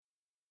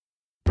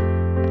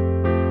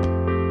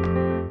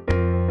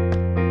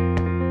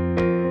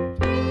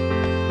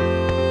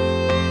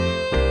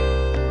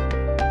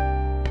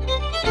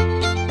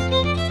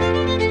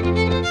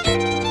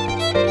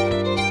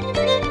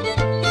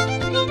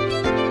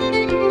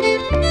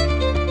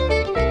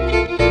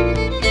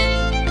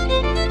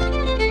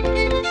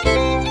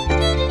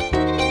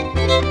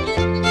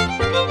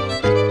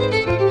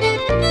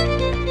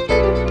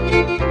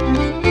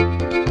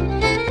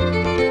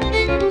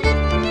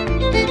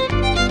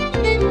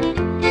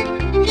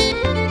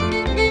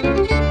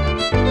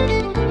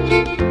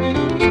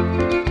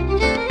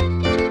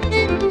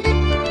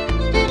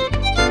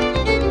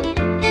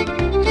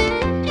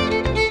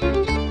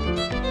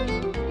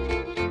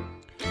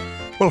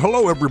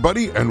hello,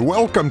 everybody, and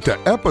welcome to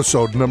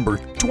episode number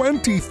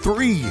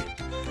 23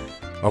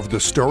 of The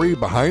Story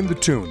Behind the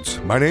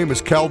Tunes. My name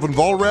is Calvin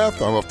Vollrath.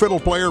 I'm a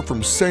fiddle player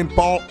from St.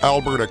 Paul,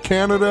 Alberta,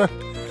 Canada,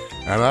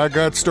 and I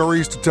got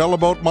stories to tell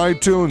about my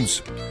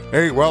tunes.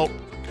 Hey, well,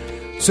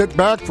 sit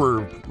back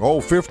for,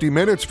 50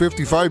 minutes,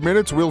 55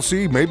 minutes, we'll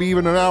see, maybe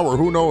even an hour,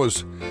 who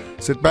knows.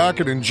 Sit back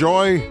and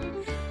enjoy.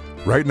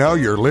 Right now,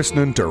 you're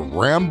listening to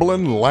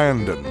Ramblin'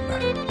 Landon.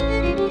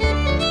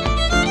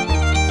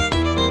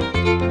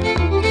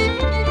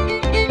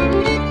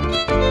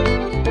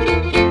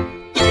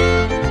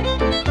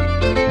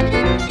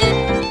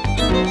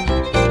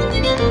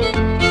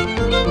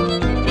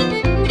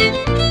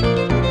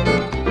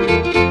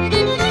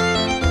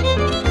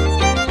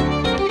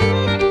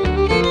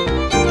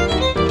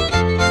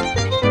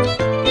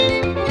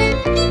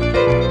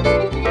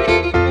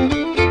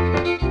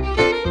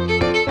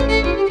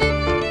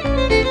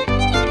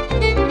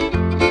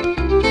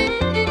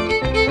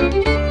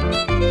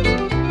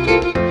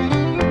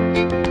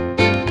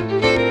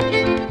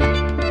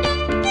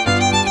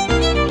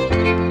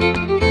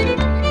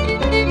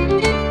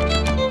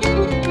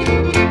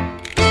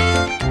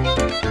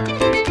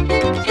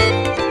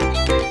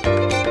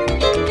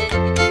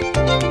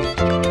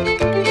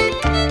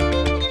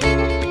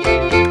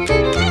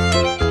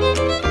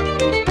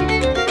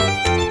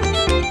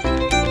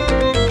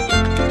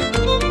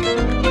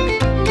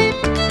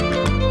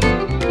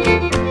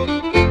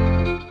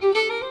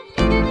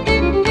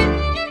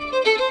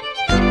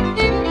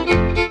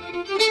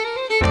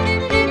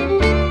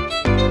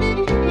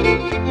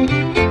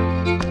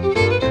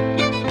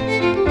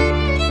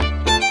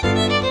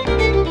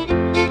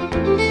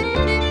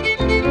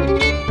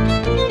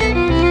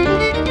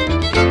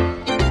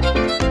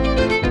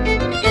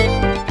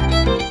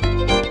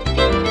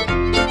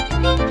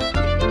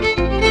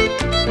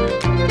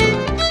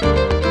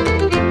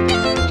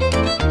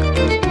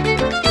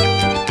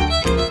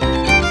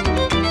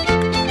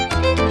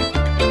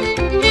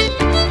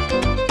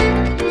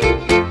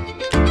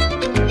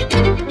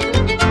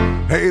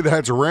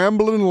 That's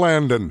Ramblin'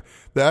 Landon.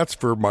 That's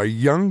for my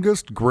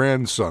youngest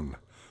grandson,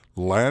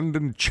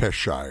 Landon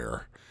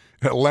Cheshire.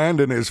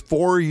 Landon is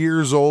 4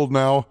 years old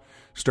now,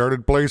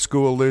 started play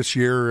school this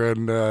year,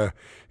 and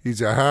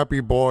he's a happy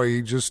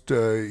boy.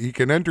 He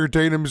can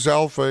entertain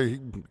himself,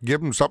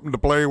 give him something to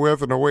play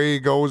with, and away he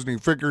goes, and he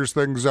figures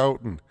things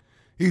out, and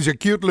he's a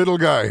cute little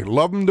guy.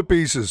 Love him to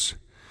pieces.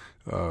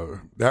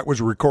 That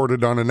was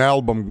recorded on an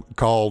album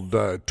called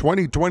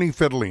 2020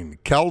 Fiddling,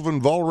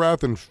 Calvin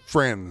Vollrath and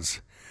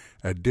Friends.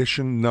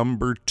 Edition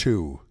number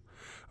 2.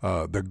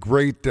 The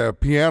great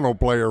piano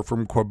player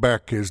from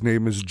Quebec, his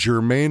name is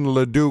Germain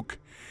Leduc,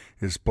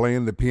 is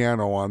playing the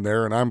piano on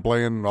there, and I'm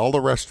playing all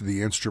the rest of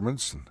the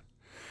instruments. And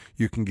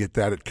you can get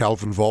that at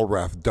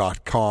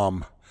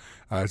calvinvollrath.com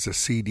as a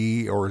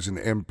CD or as an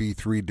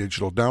MP3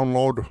 digital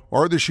download,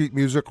 or the sheet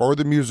music or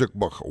the music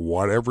book,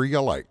 whatever you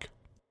like.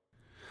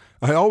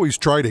 I always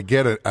try to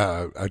get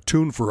a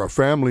tune for a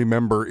family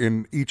member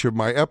in each of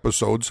my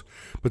episodes,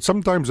 but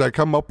sometimes I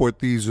come up with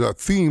these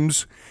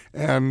themes,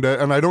 and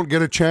I don't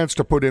get a chance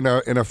to put in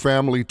a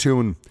family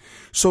tune.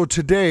 So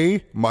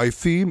today, my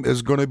theme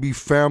is going to be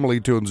family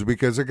tunes,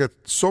 because I got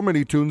so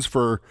many tunes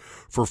for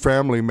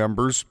family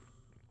members.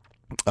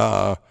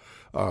 That's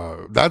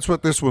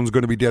what this one's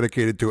going to be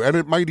dedicated to, and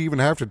it might even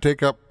have to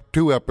take up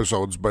 2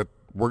 episodes, but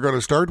we're going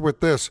to start with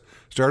this.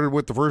 Started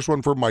with the first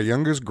one for my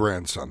youngest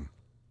grandson.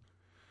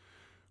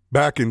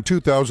 Back in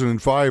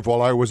 2005,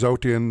 while I was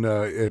out in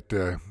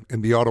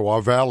the Ottawa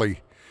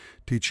Valley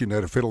teaching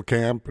at a fiddle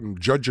camp and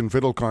judging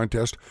fiddle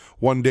contest,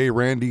 one day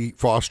Randy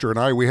Foster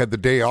and we had the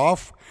day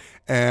off,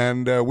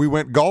 and we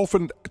went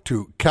golfing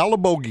to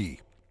Calabogie.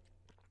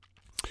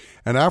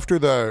 And after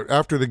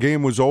the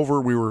game was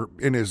over, we were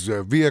in his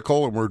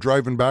vehicle and we're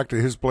driving back to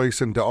his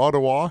place into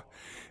Ottawa,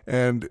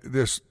 and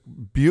this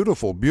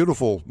beautiful,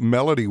 beautiful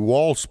melody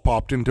waltz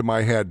popped into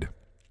my head.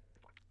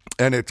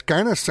 And it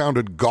kind of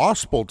sounded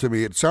gospel to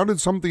me. It sounded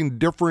something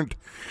different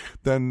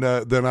than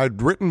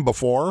I'd written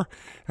before.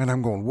 And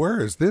I'm going, where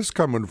is this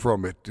coming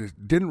from?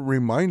 It didn't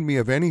remind me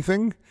of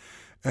anything.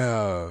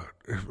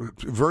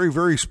 Very,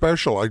 very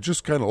special. I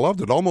just kind of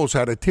loved it. Almost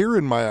had a tear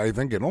in my eye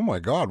thinking, oh my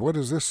God, what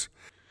is this?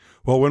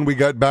 Well, when we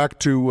got back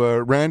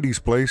to Randy's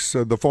place,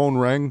 the phone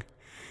rang,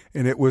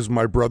 and it was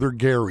my brother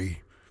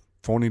Gary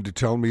phoning to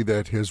tell me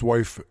that his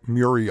wife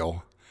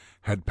Muriel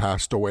had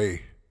passed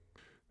away.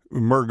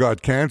 Mer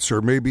got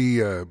cancer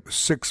maybe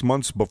 6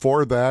 months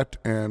before that,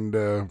 and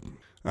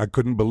I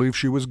couldn't believe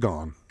she was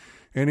gone.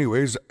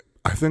 Anyways,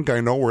 I think I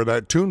know where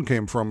that tune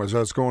came from as I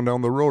was going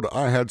down the road.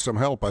 I had some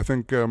help. I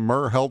think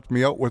Mer helped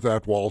me out with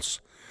that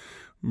waltz.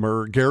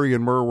 Gary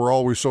and Mer were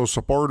always so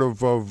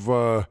supportive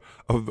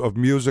of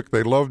music.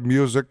 They loved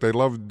music. They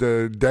loved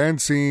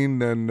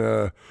dancing,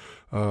 and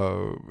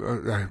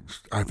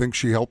I think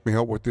she helped me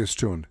out with this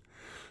tune.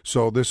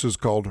 So this is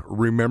called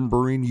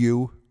Remembering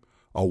You,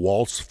 a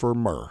Waltz for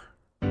Mer.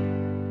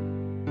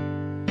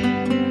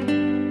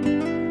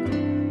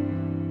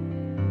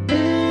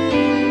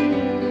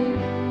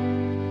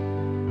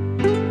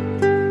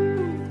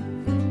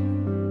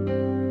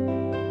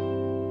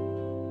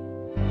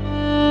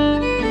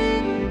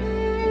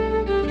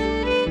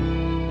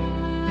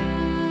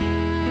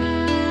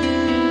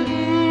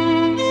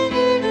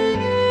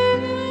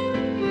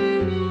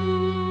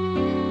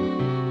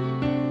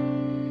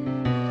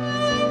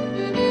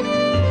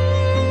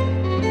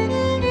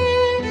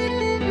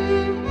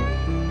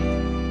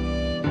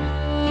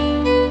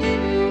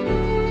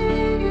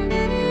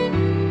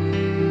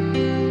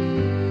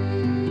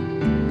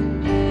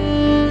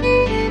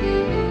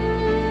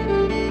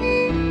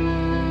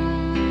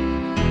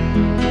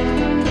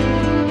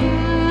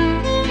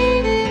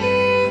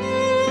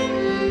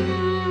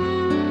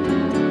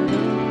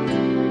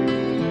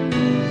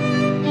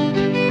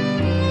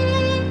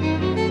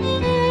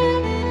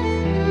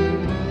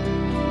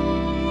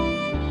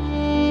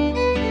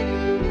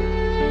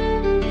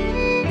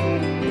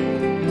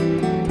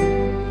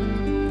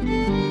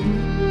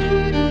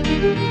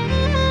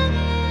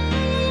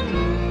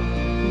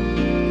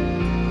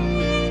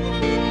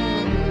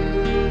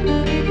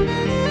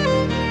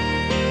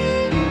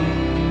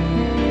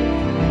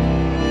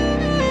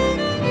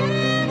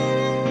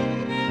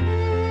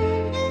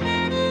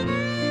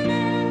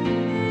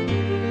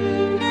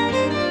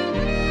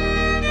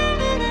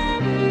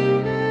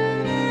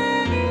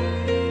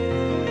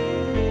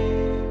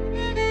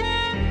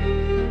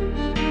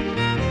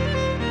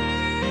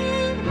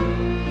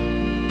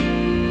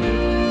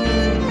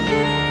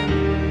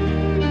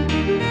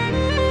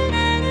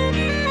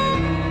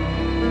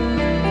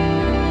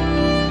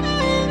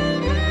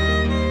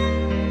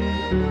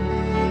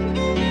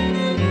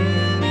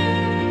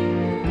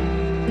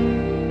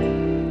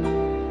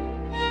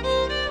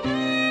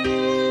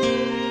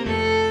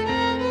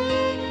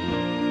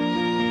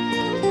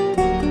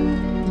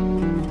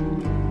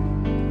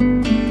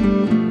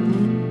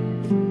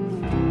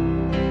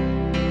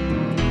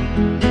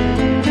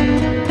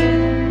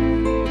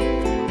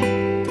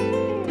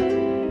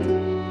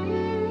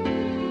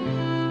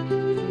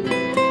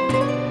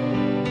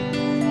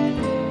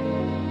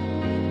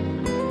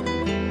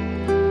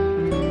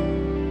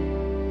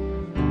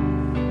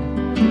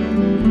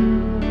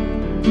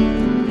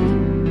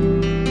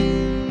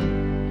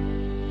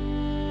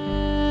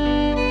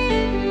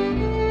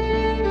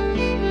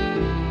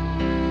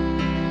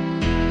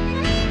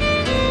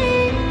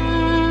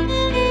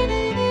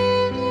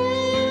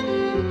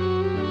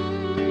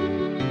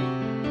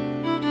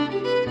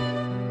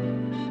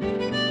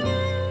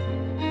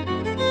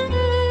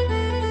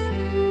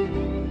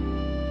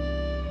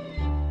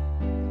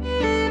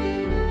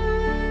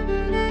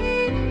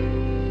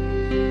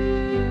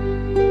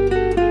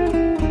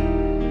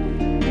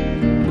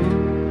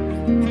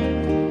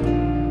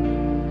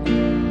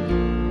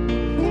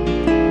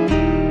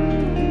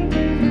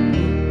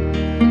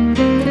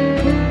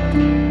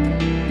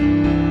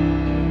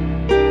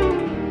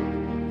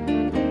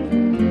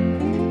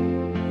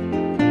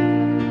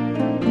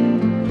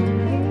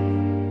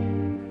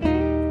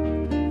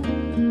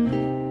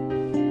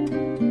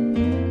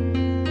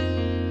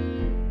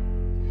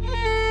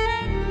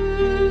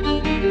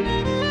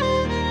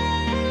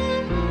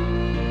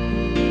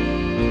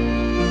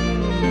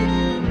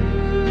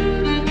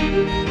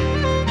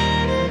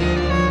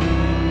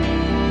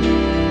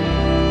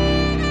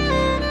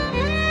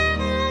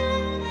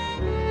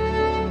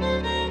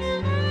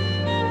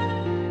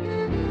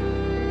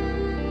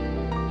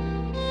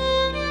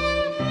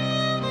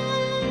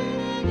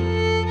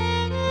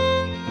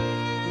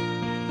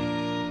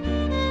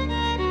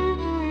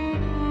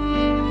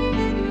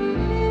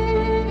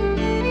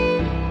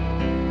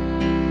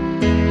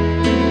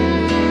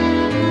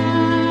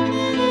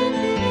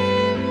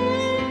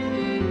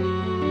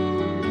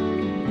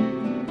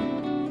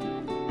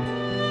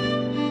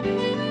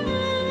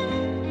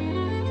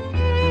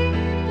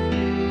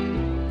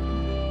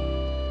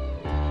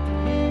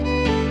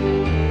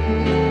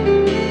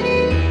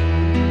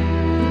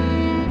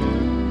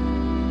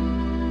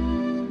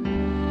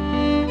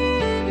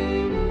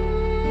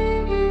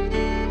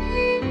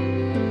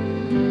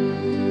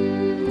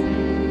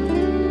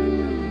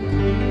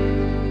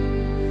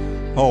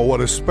 Oh,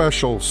 what a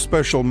special,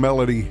 special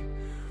melody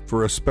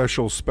for a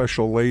special,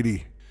 special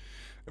lady.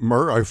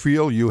 Mur, I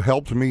feel you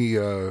helped me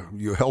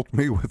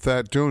with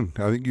that tune.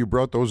 I think you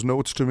brought those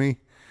notes to me.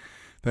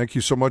 Thank you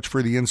so much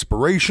for the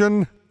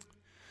inspiration.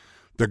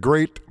 The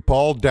great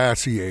Paul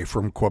Dacier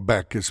from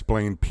Quebec is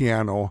playing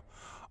piano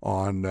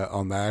on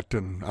that,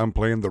 and I'm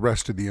playing the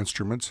rest of the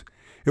instruments.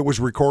 It was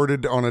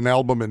recorded on an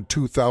album in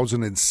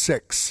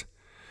 2006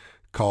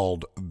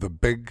 called The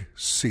Big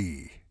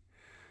C.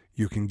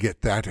 You can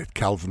get that at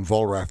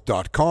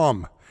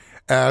calvinvollrath.com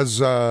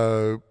as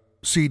a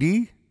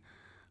CD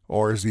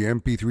or as the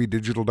MP3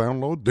 digital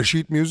download, the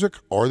sheet music,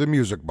 or the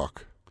music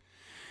book.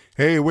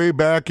 Hey, way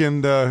back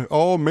in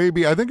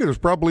maybe, I think it was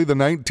probably the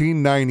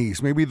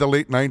 1990s, maybe the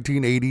late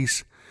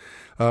 1980s.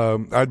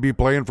 I'd be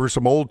playing for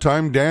some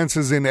old-time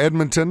dances in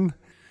Edmonton,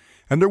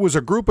 and there was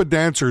a group of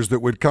dancers that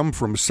would come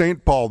from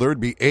St. Paul.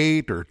 There'd be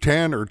 8 or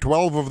 10 or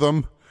 12 of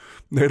them.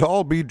 They'd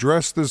all be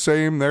dressed the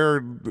same.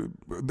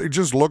 They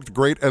just looked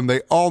great, and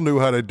they all knew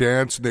how to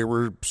dance. They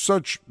were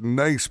such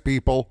nice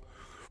people.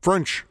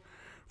 French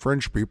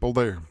people.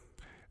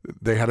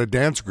 They had a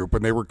dance group,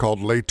 and they were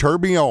called Les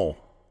Tourbillons.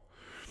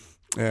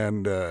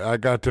 And I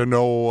got to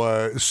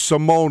know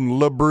Simone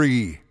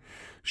Labrie.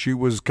 She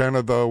was kind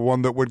of the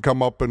one that would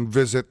come up and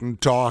visit and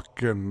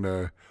talk.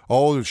 And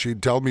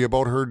she'd tell me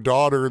about her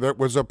daughter that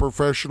was a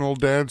professional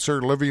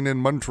dancer living in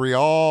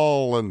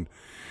Montreal.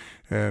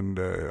 And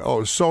it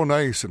was so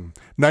nice. In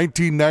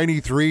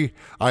 1993,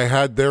 I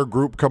had their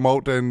group come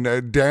out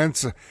and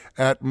dance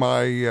at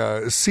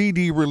my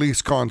CD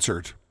release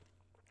concert.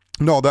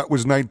 No, that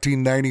was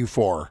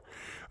 1994.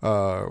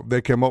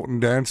 They came out and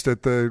danced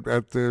at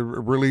the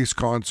release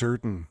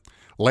concert, and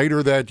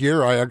later that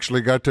year, I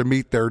actually got to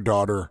meet their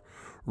daughter,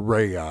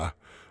 Rhea.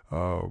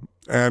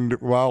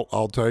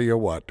 I'll tell you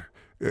what,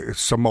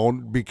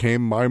 Simone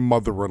became my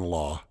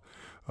mother-in-law.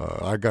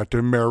 I got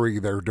to marry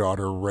their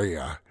daughter,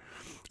 Rhea.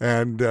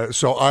 And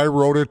so I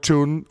wrote a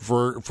tune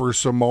for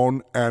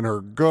Simone and her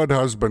good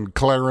husband,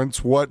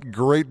 Clarence. What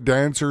great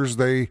dancers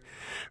they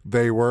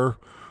were.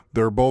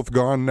 They're both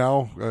gone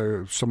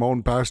now.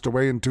 Simone passed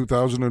away in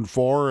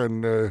 2004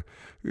 and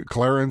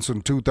Clarence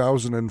in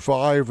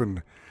 2005.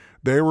 And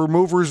they were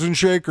movers and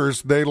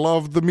shakers. They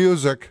loved the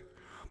music.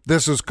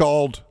 This is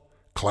called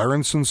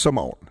Clarence and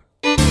Simone.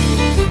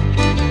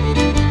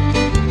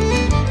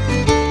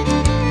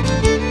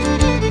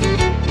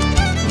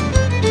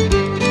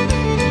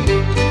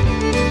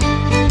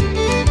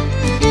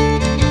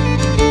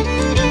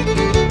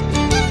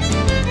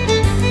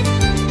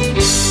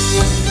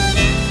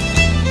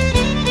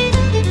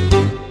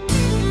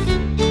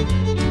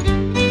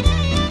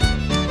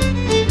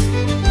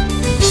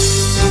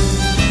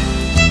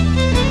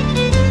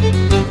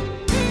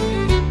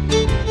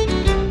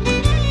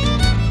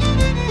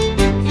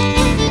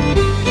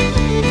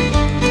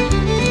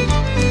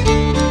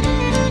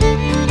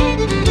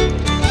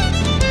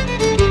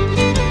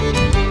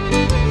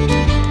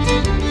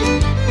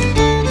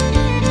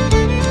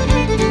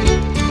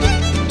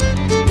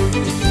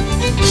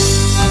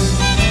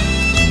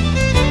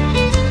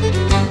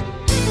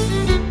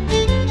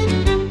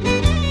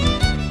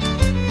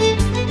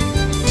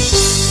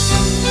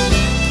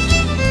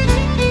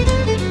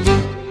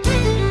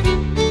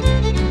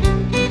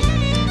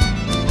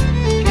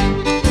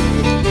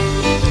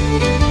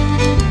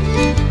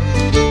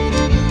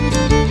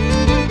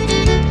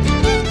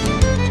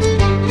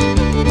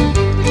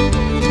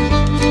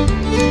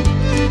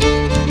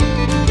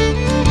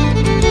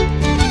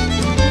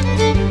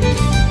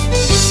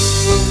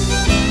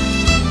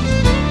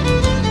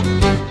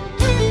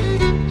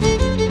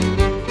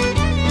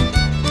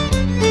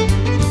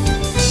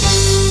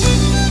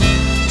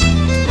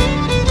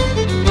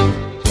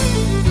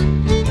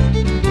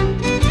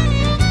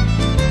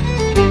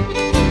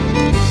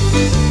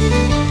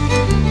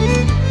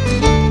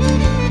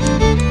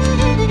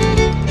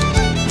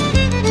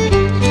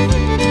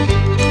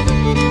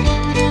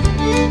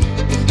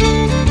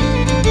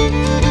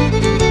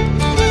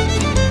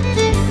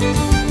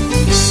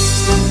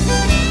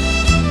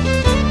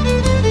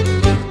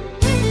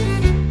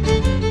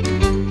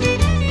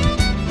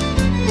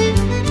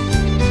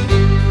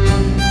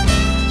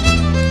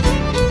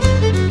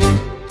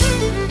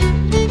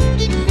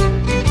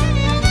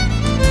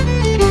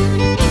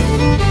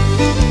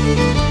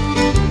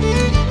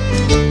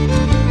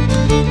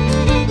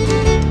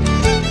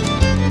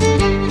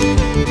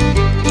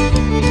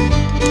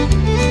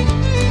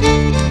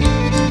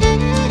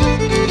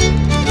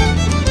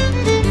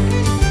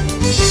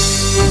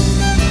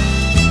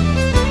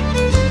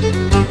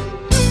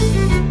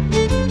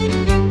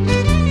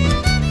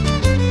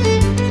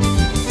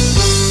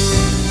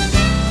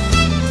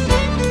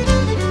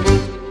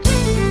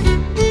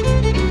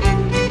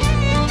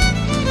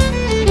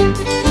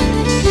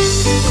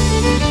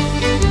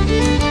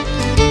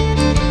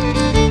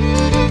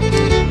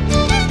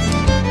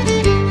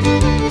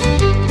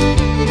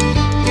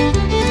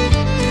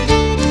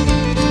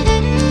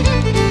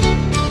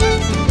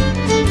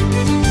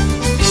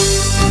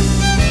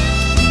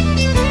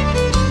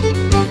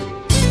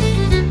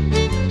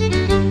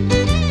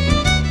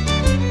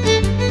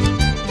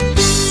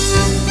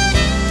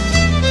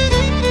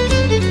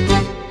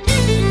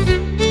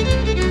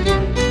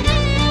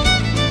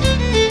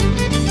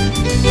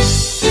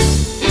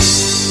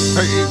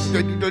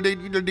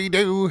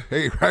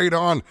 Right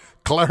on.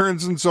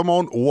 Clarence and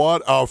Simone,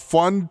 what a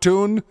fun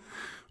tune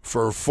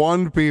for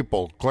fun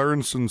people.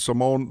 Clarence and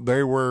Simone,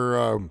 they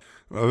were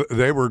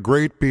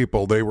great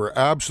people. They were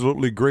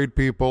absolutely great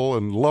people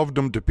and loved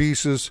them to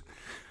pieces.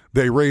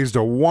 They raised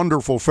a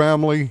wonderful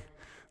family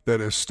that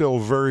is still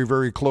very,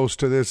 very close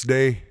to this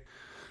day.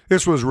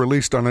 This was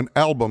released on an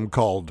album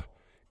called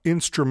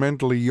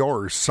Instrumentally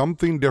Yours,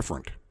 Something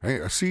Different. Hey,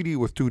 a CD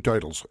with 2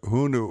 titles.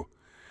 Who knew?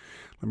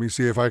 Let me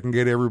see if I can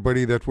get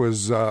everybody that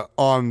was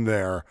on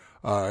there.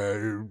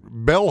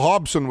 Bell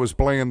Hobson was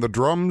playing the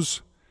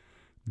drums.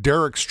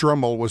 Derek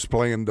Strummel was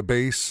playing the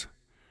bass.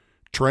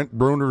 Trent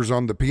Bruner's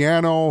on the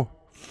piano.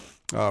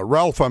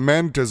 Ralph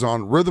Ament is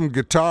on rhythm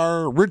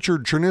guitar.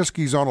 Richard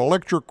Chernisky's on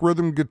electric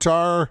rhythm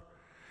guitar.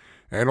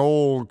 And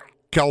old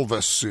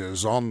Calvis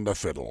is on the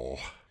fiddle.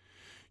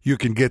 You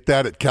can get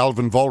that at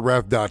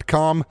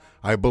calvinvollrath.com,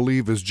 I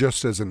believe is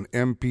just as an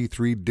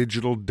MP3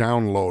 digital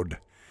download.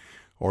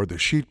 Or the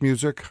sheet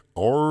music,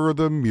 or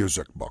the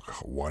music book,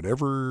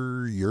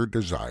 whatever your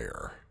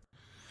desire.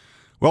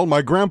 Well,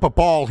 my grandpa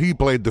Paul, he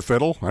played the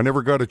fiddle. I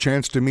never got a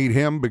chance to meet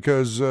him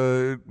because,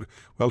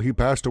 he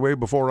passed away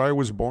before I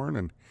was born,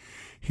 and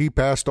he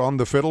passed on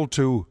the fiddle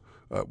to,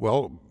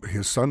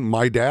 his son,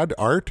 my dad,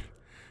 Art,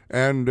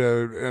 and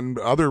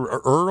other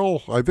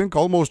Earl. I think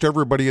almost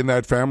everybody in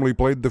that family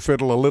played the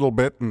fiddle a little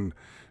bit, and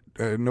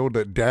I know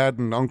that Dad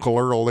and Uncle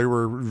Earl, they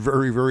were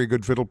very, very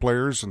good fiddle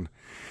players, and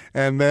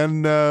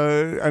then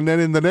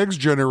in the next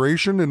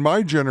generation, in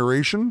my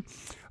generation,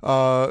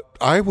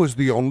 I was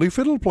the only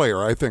fiddle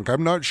player, I think.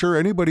 I'm not sure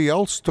anybody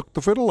else took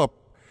the fiddle up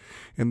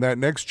in that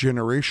next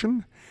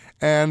generation.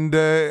 And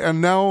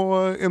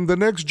now in the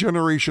next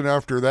generation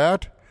after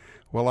that,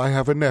 well, I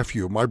have a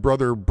nephew, my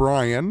brother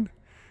Brian,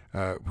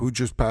 who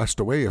just passed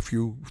away a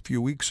few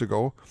weeks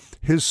ago.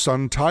 His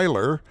son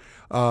Tyler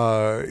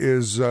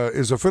is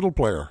a fiddle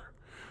player.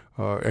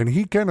 And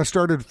he kind of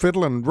started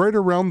fiddling right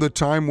around the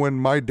time when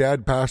my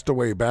dad passed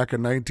away back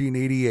in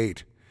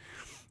 1988.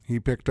 He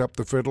picked up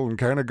the fiddle and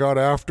kind of got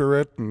after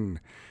it, and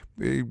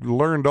he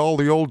learned all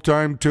the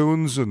old-time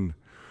tunes. And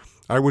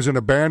I was in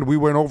a band. We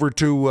went over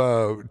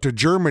to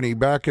Germany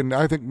back in,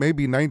 I think,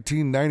 maybe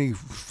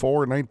 1994,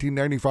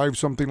 1995,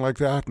 something like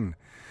that. And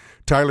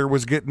Tyler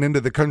was getting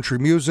into the country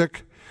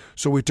music,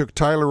 so we took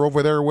Tyler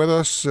over there with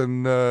us,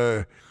 and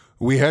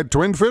we had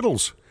twin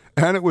fiddles.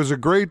 And it was a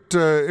great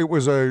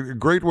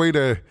way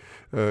to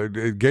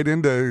get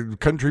into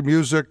country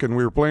music, and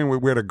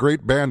we had a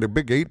great band, a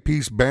big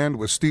 8-piece band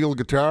with steel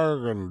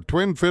guitar and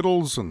twin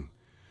fiddles, and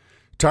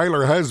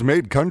Tyler has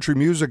made country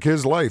music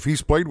his life.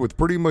 He's played with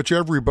pretty much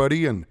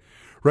everybody, and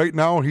right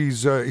now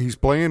he's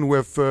playing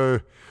with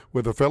a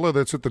fella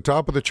that's at the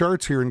top of the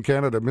charts here in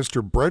Canada,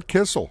 Mr. Brett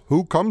Kissel,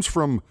 who comes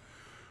from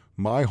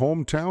my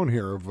hometown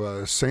here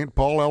of St.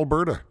 Paul,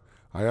 Alberta.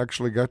 I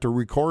actually got to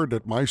record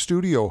at my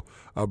studio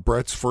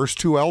Brett's first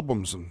 2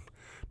 albums and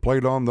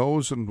played on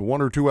those, and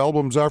 1 or 2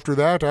 albums after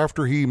that,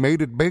 after he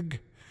made it big.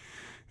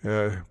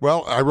 I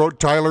wrote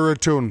Tyler a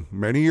tune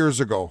many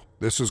years ago.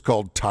 This is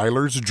called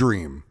Tyler's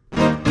Dream.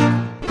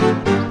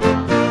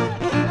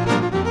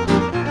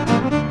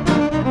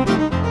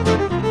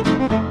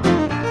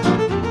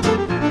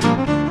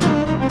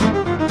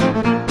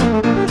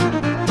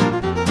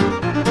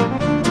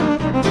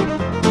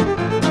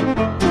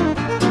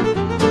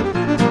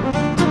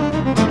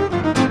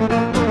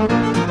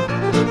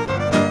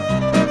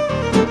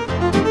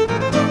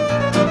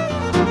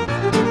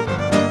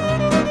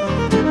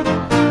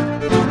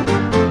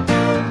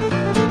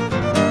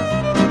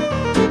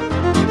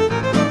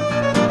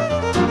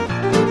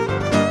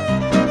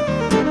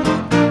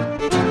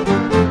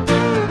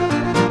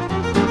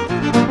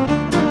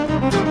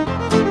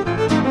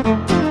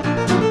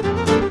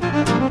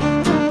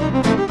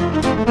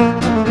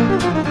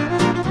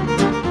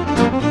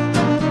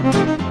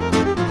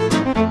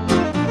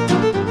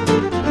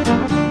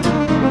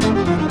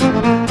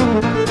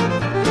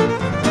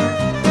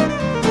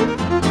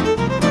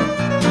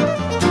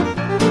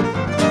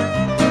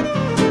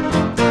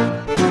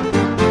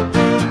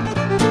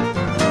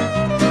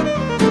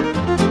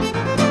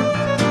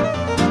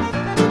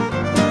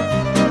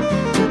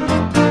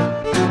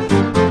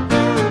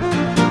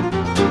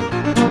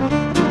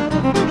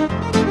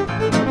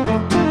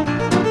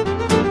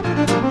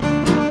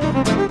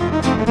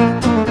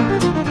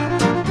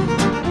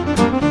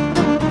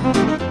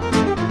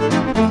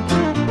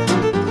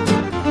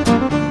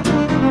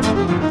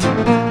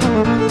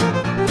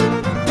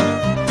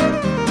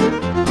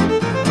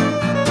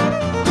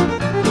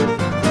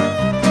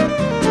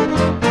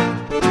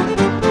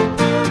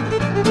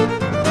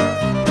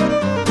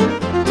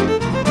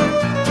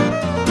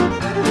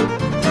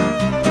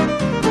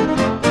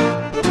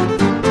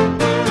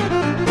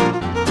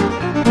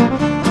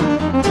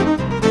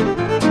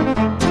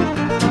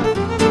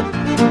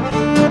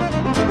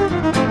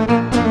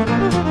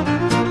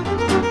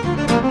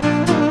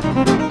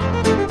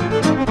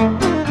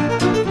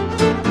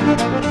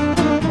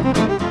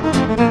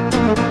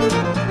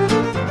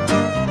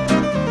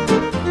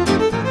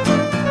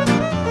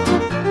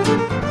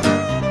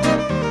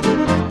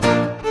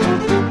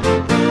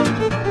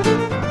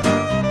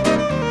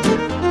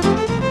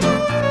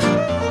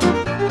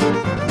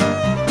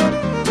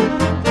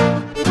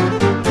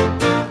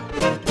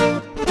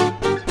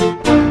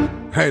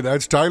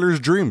 that's Tyler's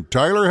dream.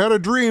 Tyler had a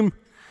dream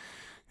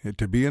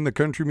to be in the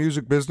country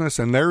music business,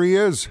 and there he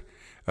is,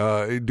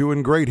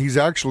 doing great. He's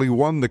actually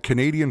won the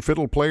Canadian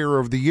Fiddle Player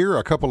of the Year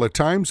a couple of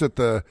times at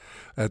the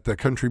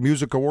Country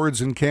Music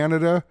Awards in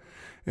Canada.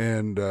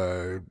 And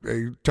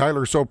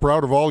Tyler, so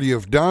proud of all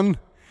you've done.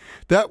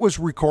 That was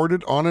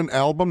recorded on an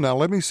album. Now,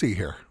 let me see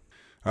here.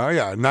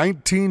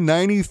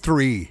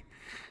 1993,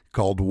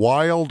 called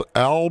Wild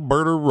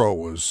Alberta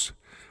Rose.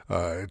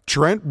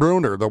 Trent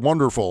Bruner, the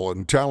wonderful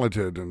and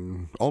talented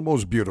and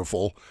almost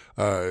beautiful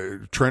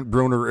Trent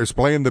Bruner, is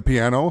playing the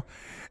piano,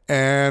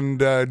 and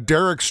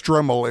Derek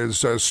Strummel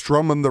is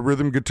strumming the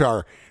rhythm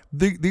guitar.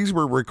 These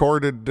were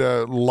recorded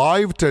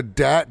live to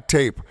DAT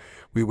tape.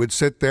 We would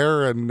sit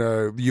there,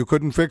 and you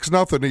couldn't fix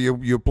nothing.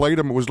 You played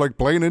them. It was like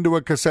playing into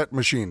a cassette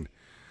machine,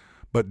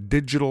 but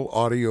digital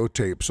audio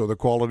tape, so the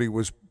quality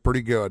was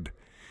pretty good.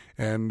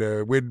 And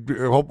we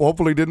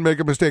hopefully didn't make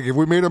a mistake. If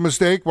we made a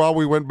mistake, well,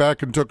 we went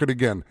back and took it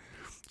again.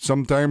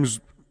 Sometimes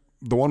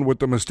the one with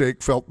the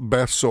mistake felt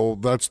best, so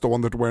that's the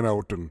one that went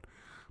out. And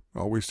I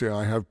always say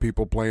I have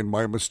people playing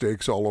my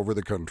mistakes all over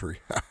the country.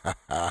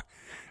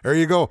 There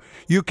you go.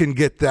 You can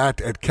get that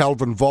at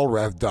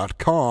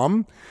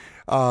calvinvolrath.com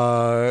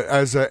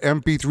as a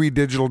MP3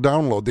 digital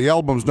download. The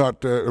album's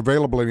not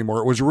available anymore.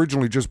 It was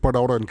originally just put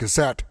out on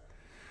cassette.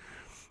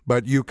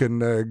 But you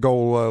can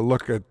go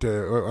look at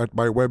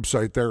my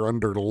website there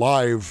under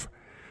live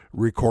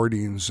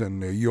recordings,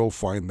 and you'll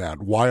find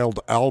that Wild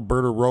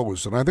Alberta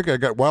Rose. And I think I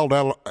got Wild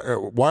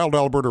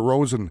Alberta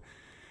Rose and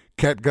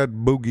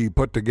Catgut Boogie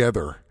put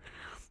together.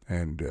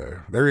 And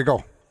there you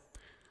go.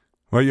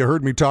 Well, you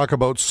heard me talk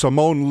about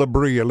Simone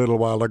Labrie a little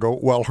while ago.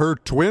 Well, her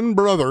twin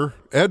brother,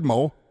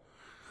 Edmo,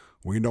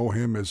 we know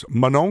him as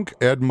Mononc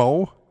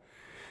Edmo.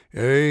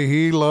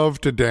 He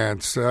loved to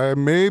dance.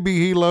 Maybe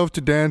he loved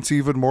to dance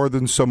even more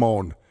than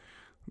Simone.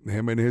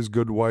 Him and his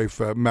good wife,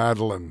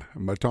 Madeline,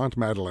 my tante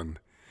Madeline.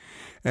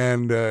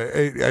 And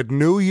at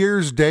New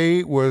Year's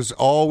Day was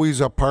always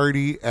a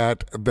party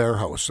at their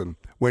house. And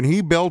when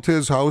he built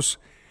his house,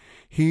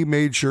 he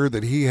made sure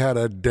that he had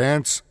a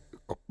dance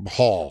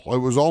hall. It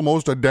was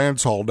almost a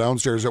dance hall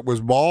downstairs. It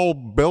was all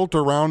built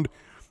around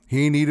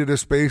he needed a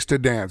space to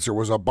dance. There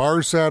was a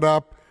bar set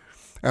up.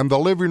 And the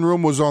living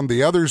room was on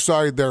the other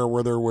side there,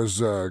 where there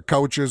was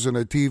couches and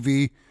a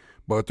TV,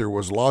 but there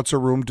was lots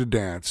of room to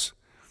dance.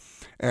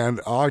 And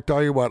I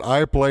tell you what,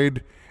 I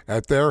played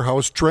at their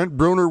house. Trent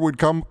Bruner would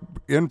come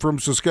in from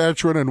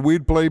Saskatchewan, and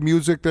we'd play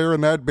music there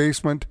in that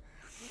basement.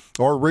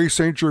 Or Ray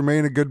St.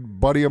 Germain, a good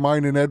buddy of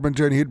mine in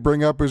Edmonton, he'd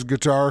bring up his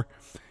guitar,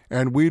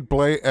 and we'd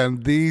play,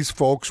 and these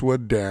folks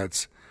would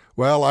dance.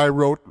 Well, I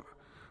wrote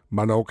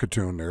Mononc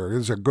tune there.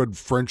 It's a good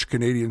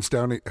French-Canadian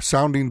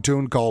sounding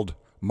tune called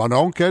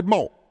Mononc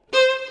Edmo.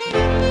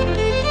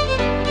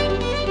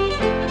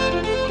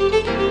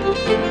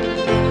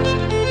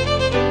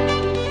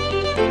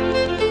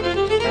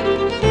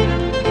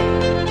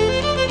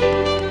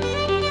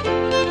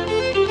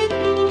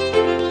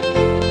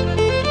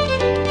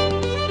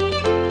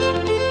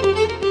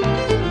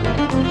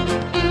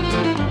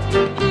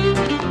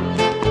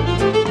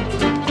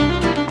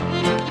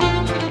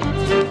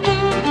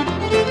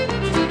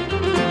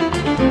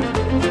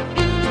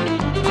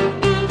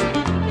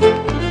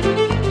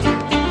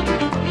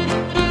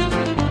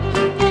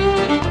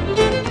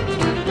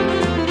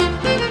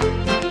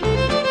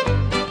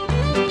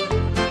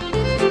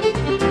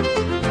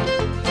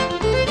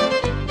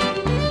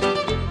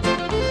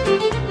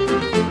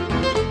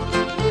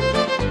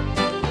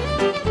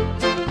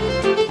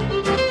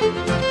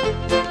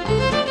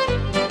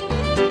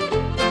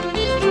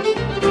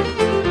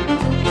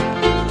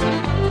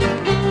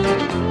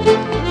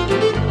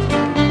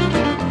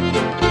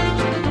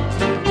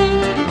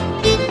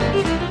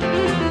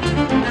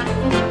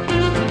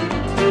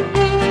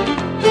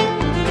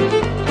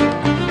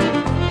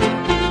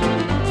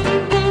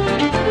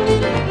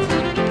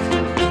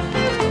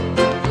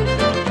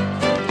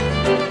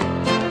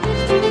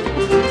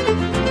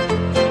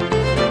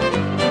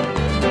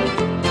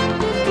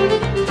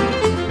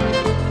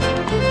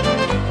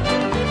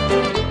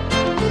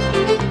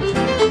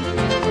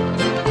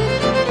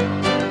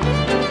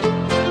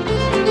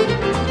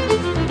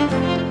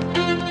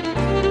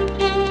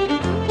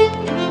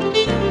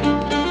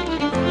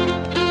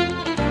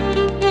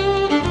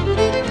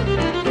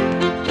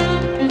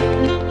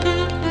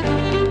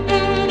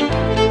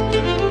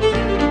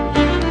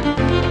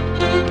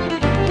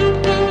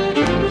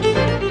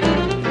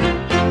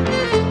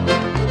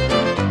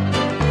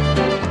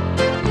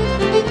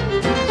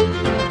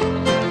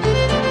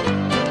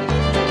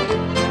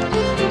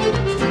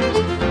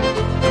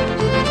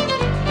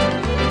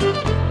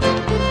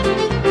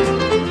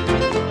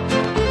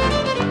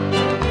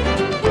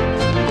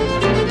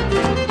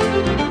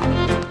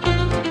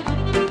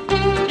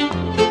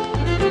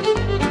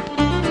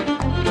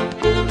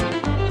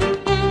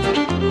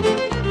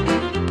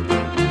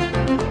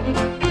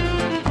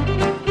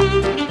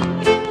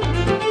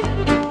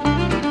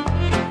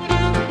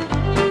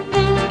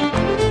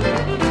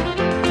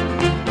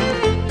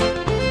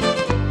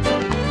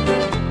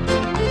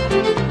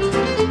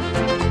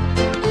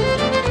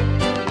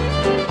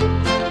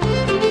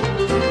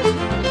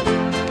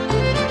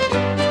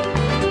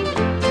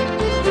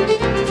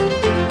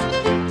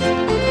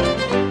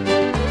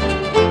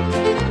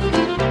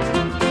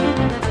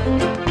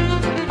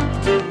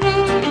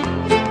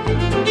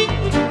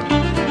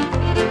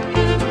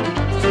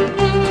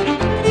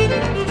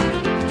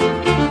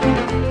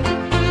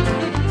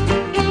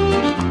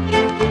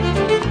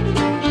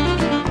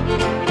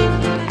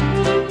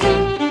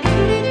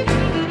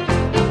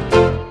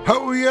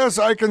 yes,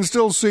 I can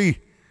still see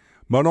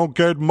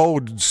Mononket Mo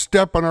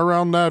stepping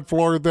around that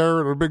floor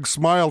there and a big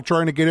smile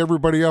trying to get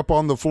everybody up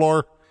on the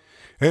floor.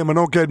 Hey,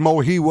 Mononket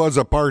Mo, he was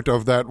a part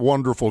of that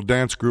wonderful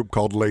dance group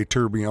called Les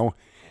Tourbillons,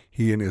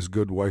 he and his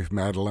good wife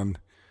Madeline.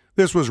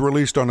 This was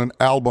released on an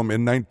album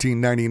in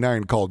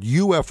 1999 called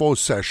UFO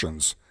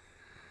Sessions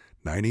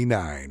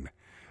 99.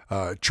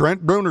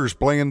 Trent Bruner's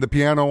playing the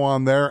piano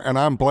on there, and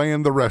I'm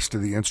playing the rest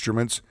of the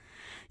instruments.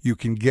 You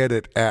can get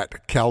it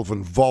at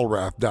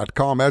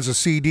calvinvollrath.com as a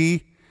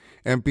CD,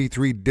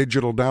 MP3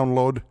 digital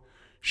download,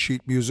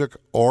 sheet music,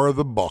 or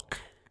the book.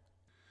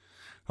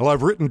 Well,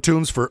 I've written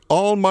tunes for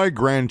all my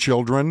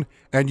grandchildren,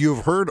 and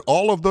you've heard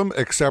all of them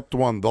except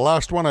one. The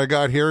last one I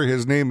got here,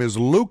 his name is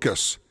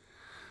Lucas.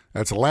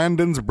 That's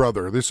Landon's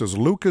brother. This is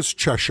Lucas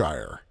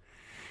Cheshire.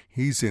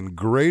 He's in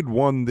grade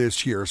 1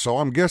 this year, so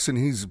I'm guessing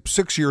he's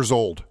 6 years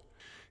old.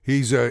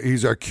 He's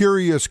a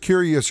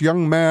curious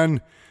young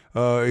man.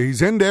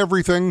 He's into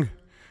everything.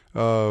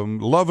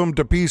 Love him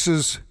to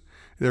pieces.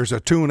 There's a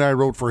tune I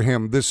wrote for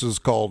him. This is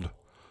called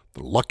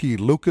The Lucky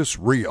Lucas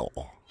Reel.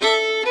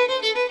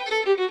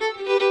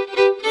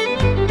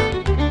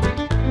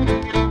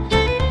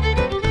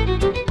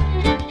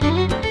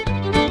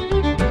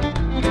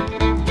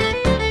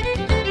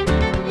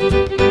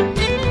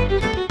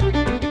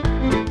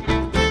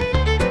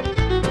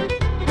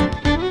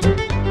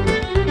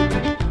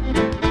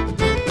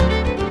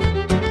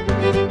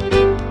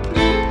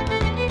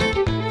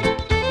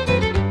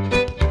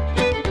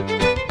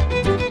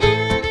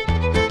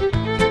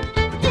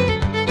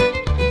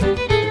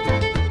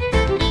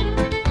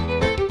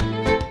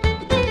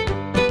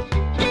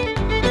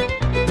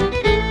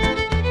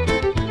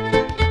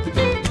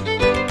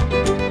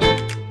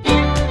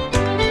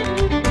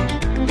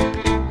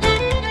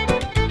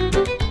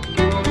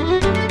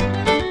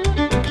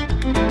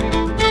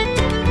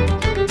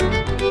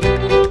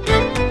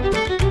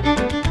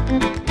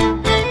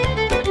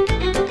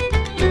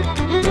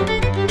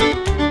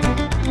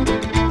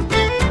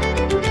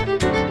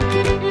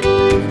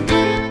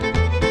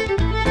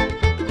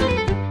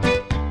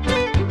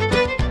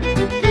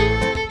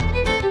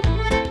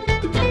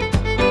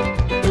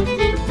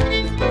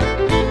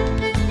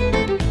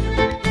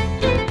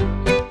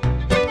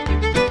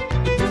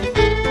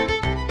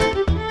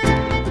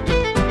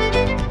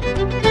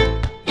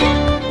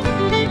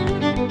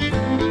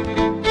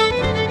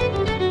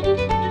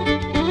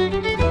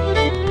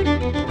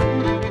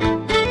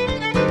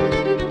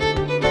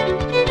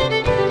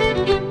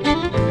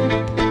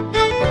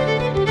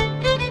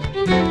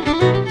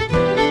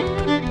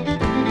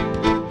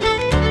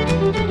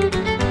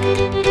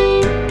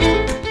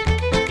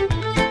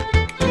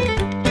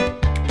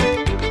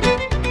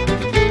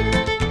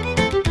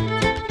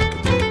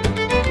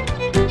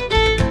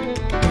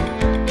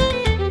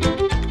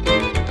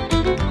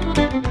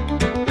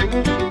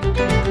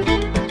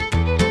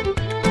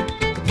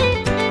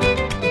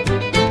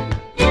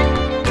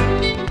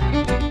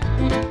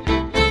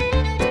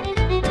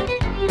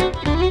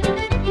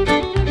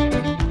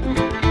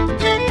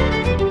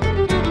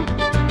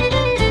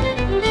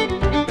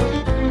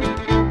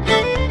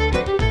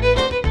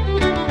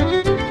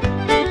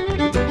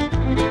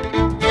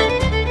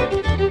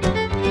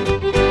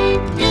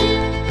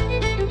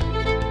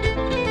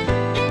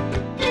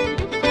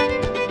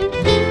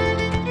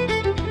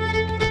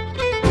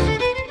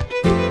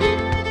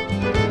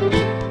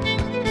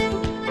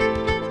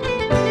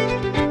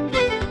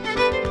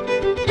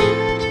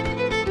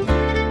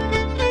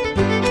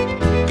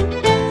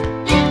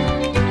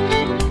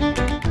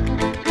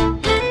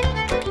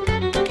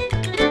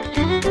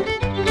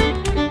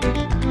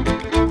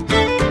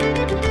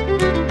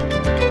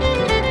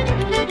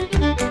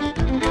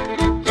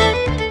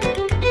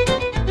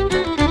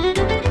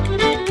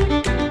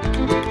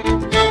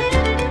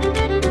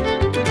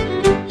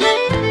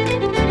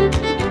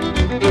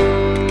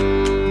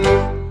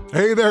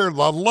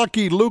 The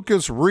Lucky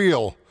Lucas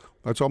Reel.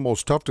 That's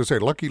almost tough to say.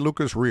 Lucky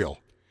Lucas Reel.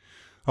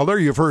 Well, there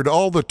you've heard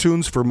all the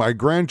tunes for my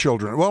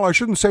grandchildren. Well, I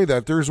shouldn't say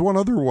that. There's one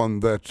other one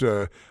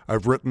that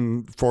I've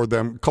written for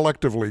them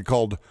collectively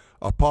called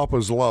A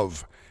Papa's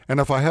Love.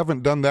 And if I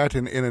haven't done that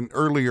in an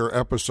earlier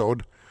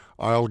episode,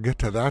 I'll get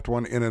to that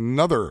one in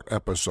another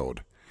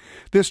episode.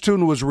 This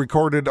tune was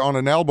recorded on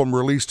an album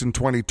released in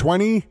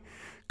 2020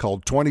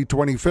 called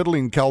 2020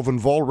 Fiddling, Calvin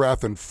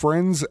Vollrath and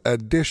Friends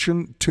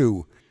Edition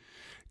 2.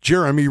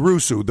 Jeremy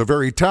Russo, the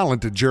very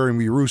talented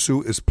Jeremy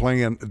Russo, is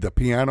playing the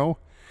piano,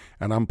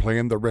 and I'm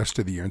playing the rest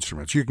of the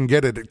instruments. You can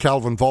get it at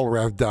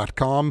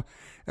calvinvollrath.com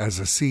as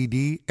a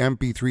CD,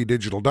 MP3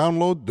 digital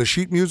download, the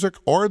sheet music,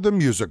 or the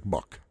music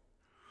book.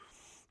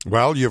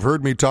 Well, you've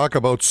heard me talk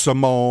about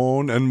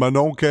Simone and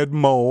Mononket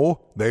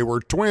Mo. They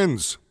were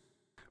twins.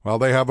 Well,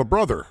 they have a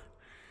brother.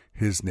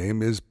 His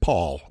name is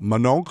Paul,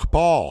 Mononk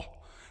Paul.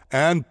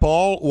 And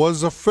Paul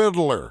was a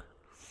fiddler,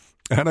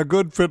 and a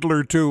good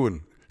fiddler too.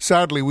 And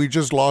sadly, we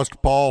just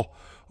lost Paul,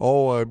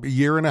 a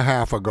year and a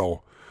half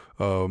ago.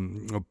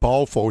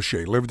 Paul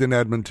Fauché lived in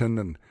Edmonton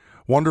and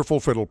wonderful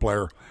fiddle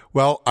player.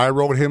 Well, I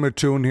wrote him a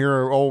tune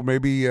here,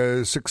 maybe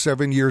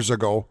 6-7 years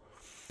ago.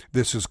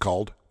 This is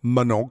called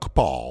Mononc'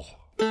 Paul.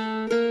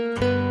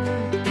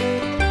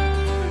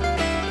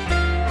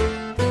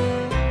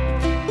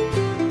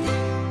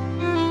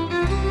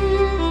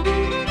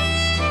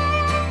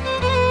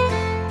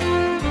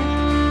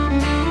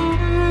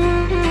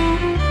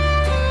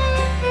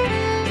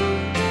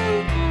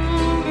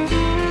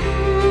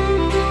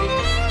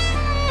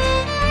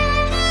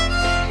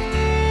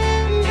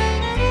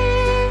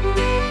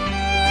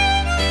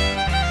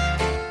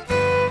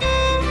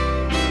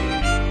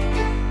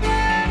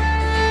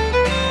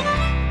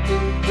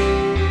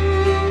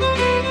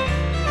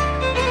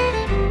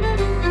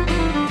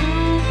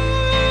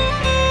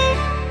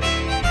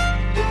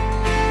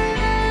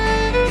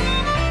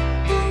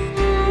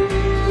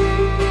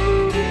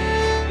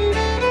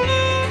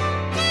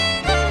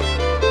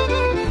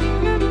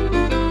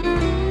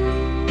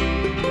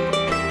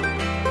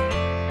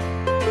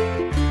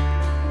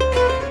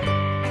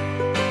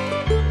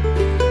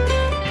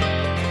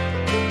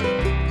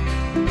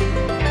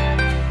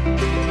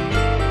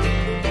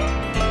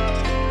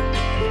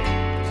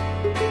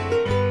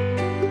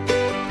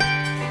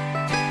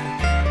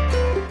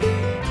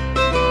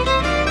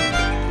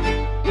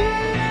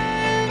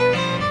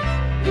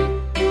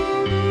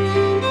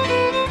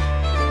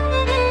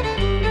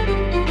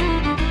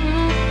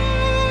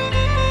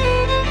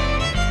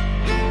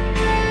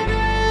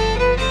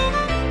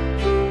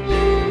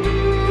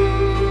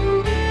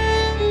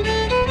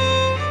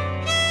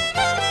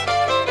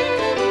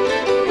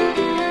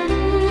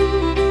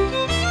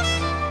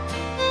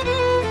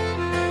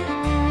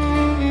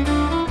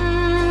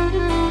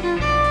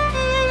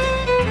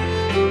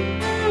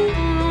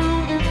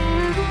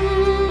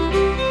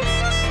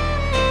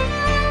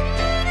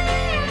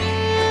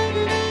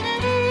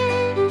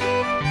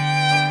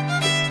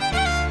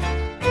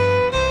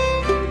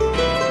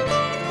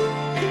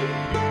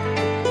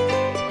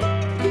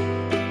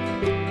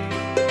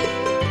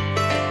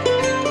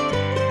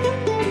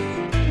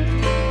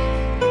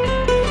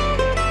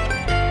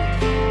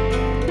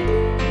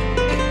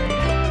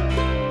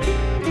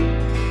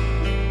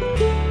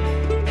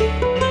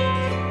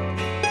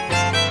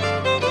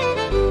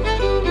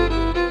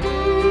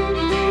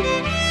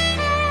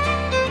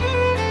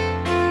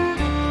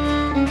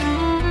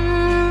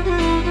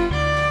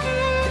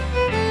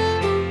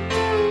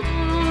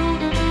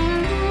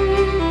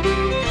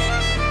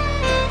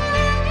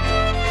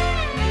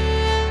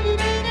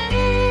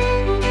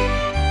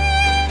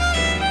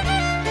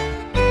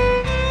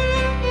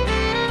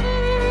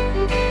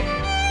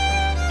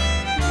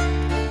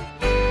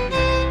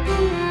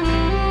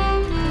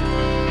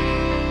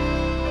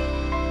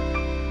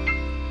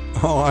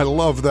 Oh, I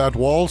love that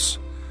waltz.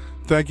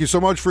 Thank you so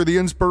much for the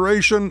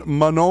inspiration,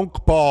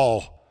 Mononc'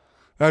 Paul.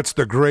 That's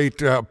the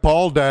great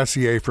Paul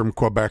Dacier from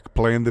Quebec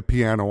playing the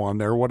piano on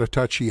there. What a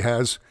touch he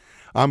has.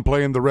 I'm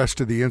playing the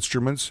rest of the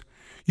instruments.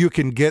 You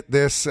can get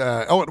this.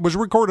 It was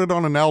recorded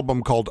on an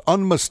album called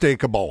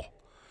Unmistakable.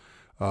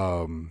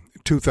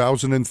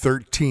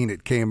 2013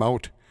 it came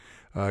out.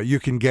 You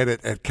can get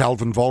it at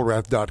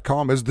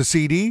calvinvolrath.com as the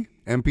CD,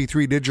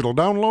 MP3 digital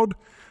download,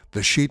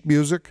 the sheet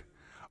music,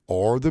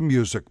 or the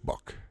music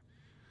book.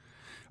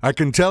 I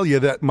can tell you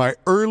that my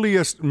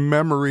earliest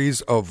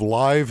memories of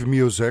live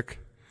music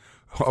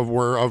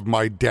were of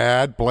my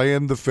dad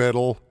playing the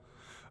fiddle,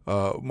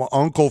 my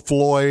Uncle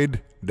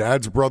Floyd,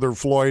 Dad's brother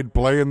Floyd,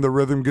 playing the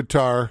rhythm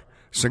guitar,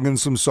 singing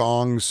some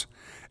songs,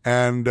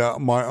 and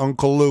my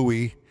Uncle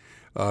Louie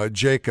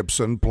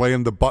Jacobson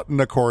playing the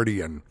button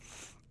accordion.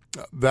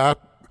 That,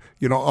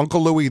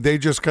 Uncle Louie, they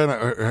just kind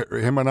of,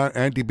 him and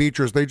Auntie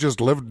Beatrice, they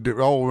just lived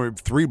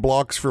 3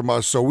 blocks from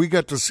us, so we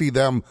got to see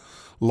them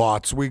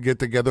lots. We get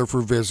together for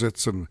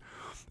visits, and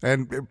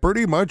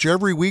pretty much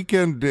every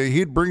weekend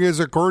he'd bring his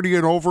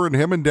accordion over, and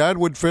him and Dad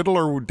would fiddle,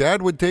 or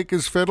Dad would take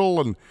his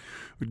fiddle and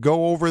we'd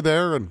go over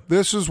there. And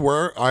this is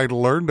where I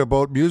learned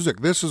about music.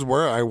 This is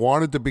where I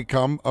wanted to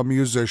become a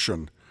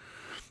musician.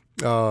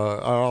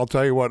 I'll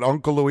tell you what,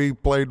 Uncle Louie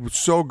played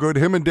so good.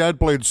 Him and Dad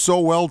played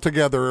so well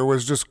together. It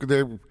was just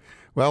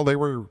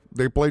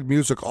they played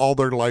music all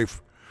their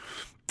life.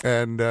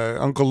 And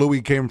Uncle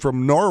Louie came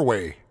from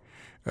Norway.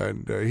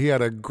 And he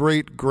had a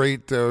great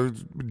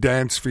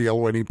dance feel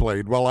when he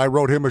played. Well, I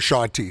wrote him a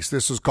shawtees.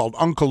 This is called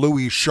Uncle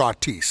Louie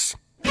Shawtees.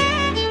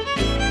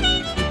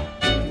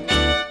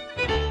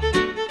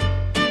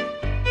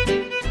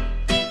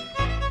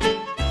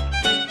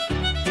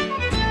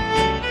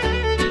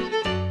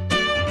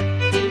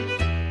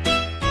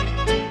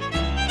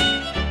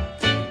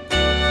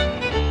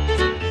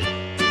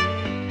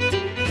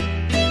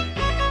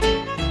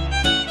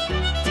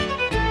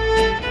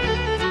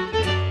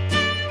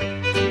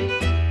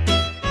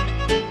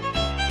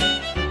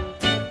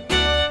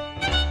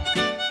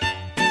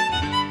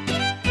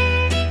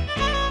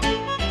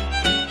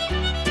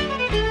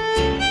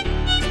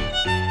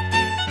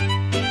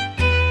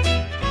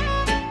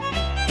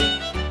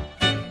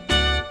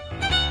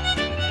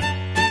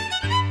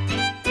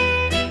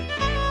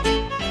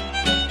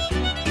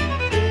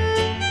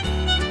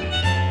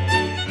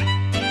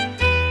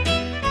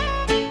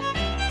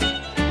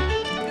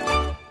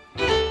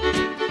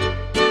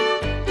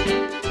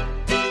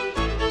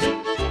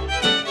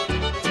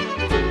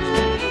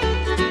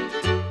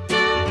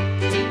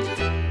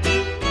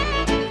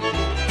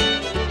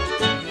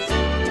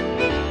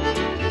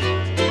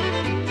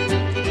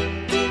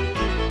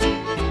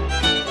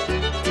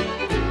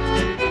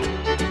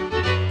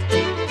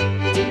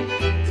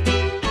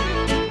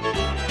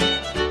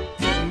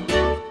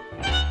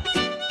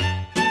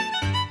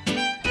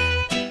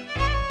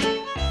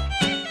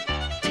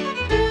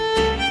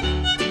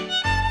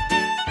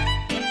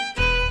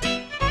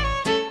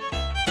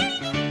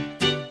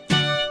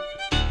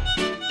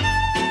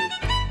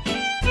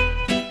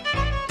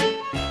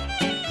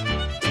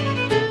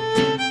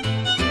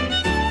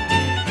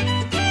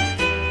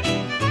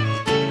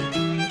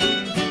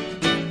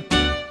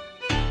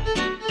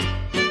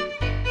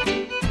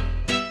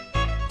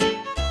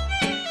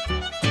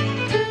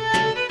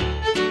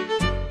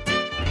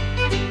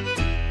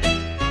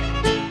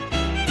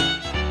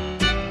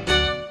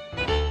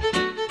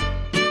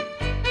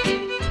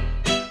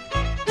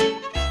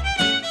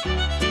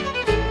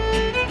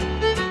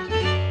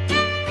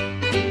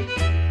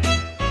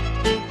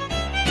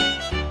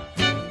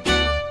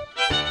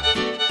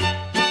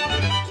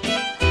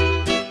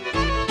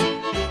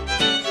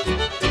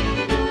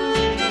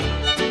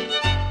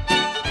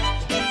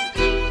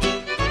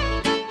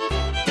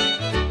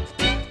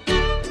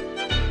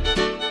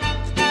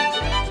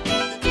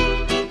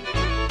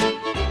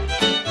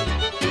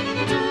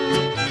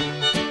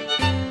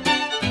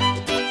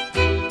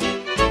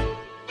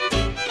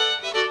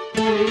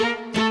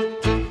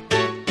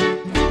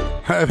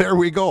 There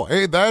we go.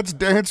 Hey, that's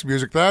dance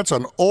music. That's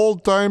an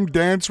old-time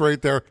dance right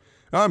there.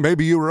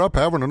 Maybe you were up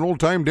having an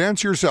old-time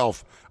dance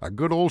yourself. A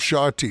good old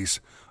Shawtees.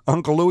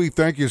 Uncle Louie,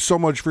 thank you so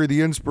much for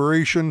the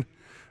inspiration.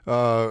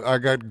 I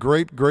got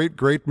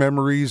great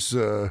memories.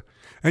 And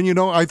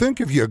I think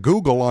if you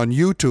Google on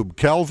YouTube,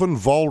 Calvin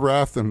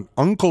Vollrath and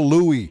Uncle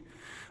Louie,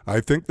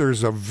 I think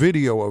there's a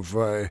video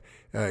of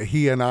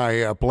he and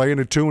I playing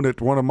a tune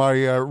at one of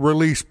my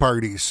release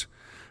parties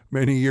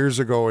many years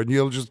ago, and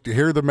you'll just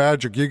hear the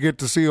magic. You get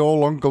to see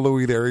old Uncle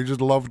Louie there. He just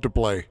loved to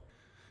play.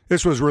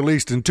 This was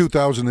released in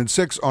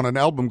 2006 on an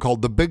album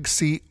called The Big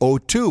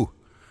C02.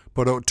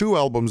 Put out 2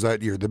 albums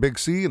that year, The Big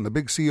C and The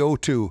Big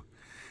C02.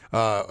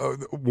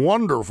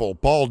 Wonderful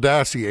Paul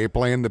Dacier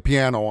playing the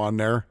piano on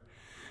there,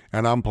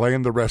 and I'm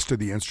playing the rest of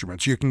the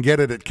instruments. You can get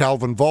it at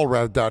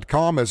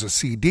calvinvollrath.com as a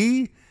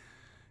CD,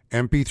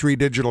 MP3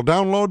 digital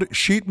download,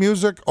 sheet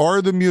music,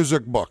 or the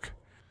music book.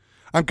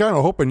 I'm kind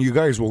of hoping you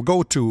guys will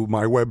go to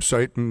my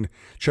website and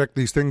check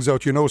these things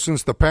out.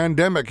 Since the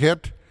pandemic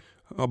hit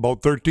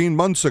about 13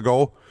 months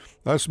ago,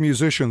 us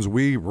musicians,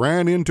 we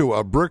ran into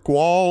a brick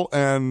wall,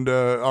 and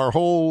our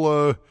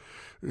whole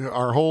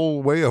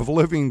way of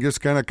living just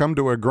kind of come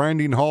to a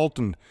grinding halt.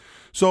 And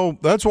so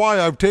that's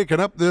why I've taken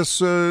up this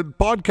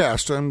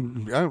podcast,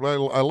 and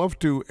I love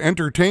to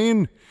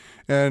entertain.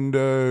 And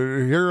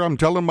here I'm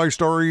telling my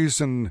stories,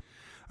 and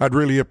I'd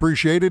really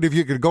appreciate it if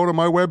you could go to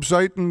my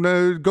website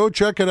and go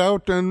check it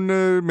out,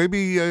 and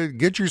maybe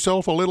get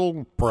yourself a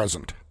little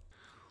present.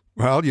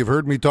 Well, you've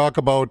heard me talk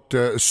about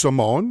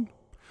Simone.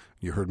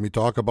 You heard me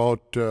talk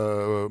about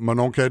mon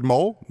oncle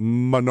Edmond,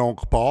 mon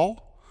oncle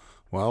Paul.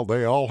 Well,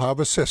 they all have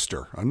a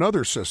sister,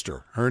 another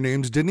sister. Her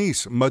name's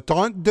Denise, ma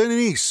tante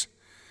Denise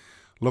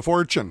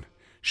LaFortune.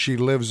 She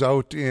lives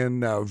out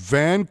in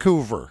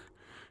Vancouver.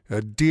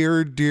 A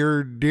dear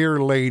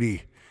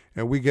lady.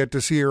 And we get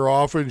to see her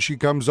often. She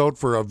comes out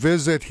for a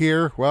visit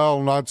here.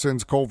 Well, not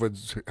since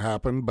COVID's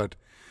happened, but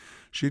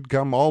she'd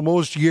come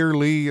almost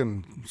yearly,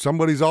 and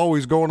somebody's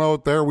always going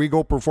out there. We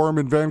go perform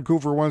in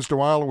Vancouver once in a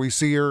while, and we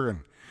see her, and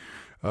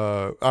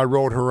I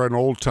wrote her an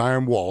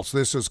old-time waltz.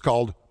 This is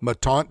called Ma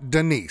Tante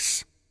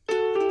Denise.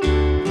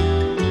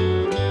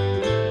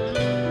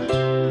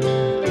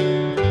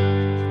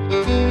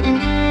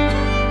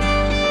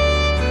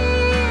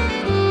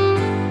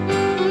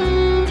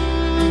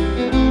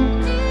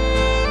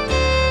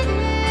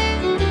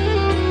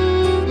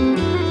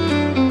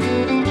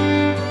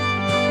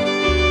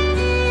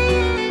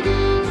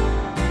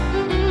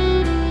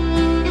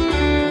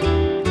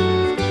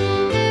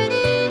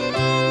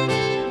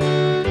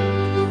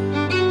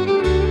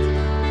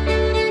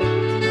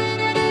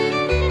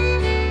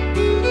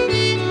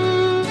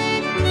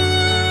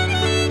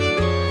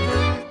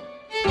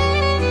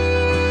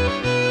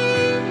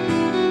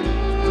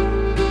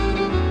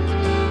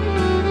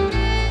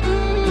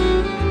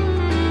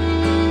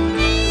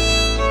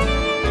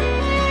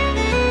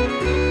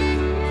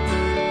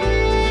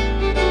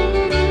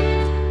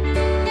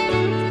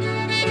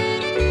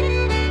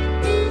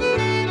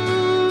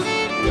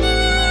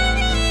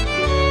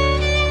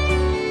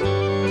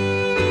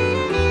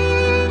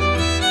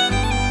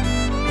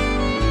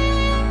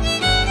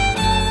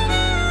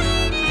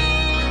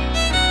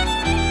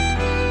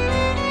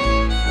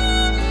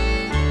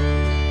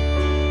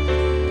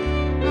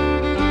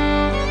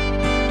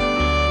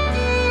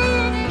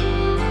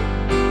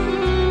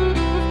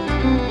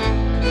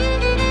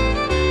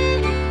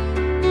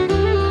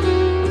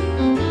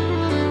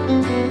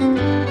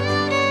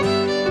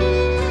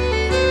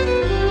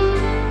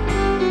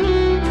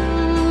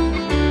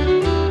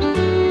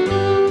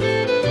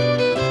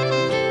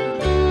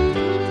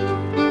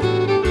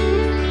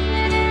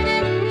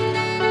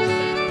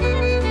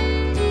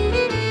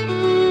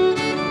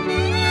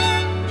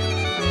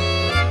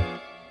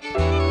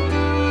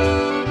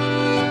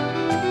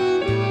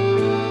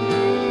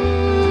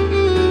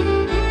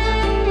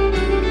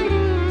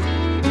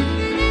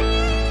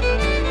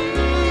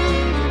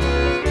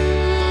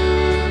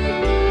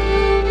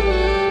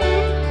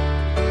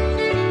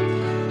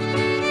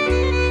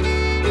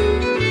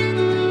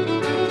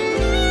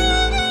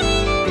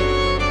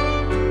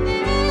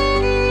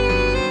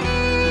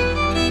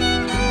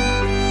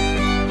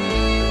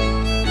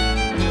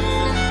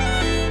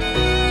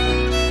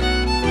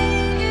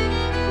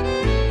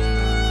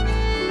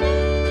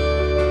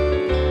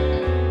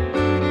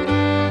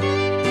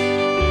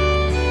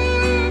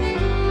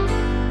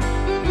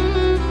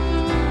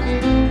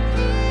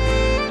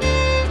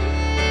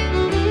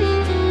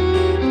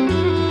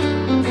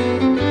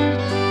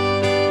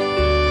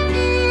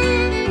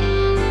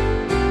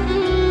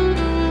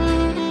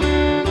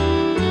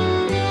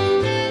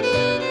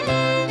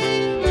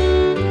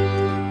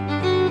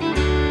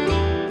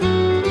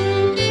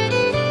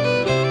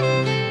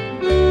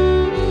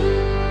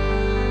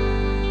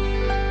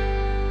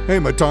 Hey,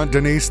 my Tante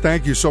Denise,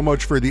 thank you so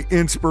much for the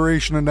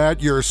inspiration in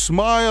that. Your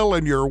smile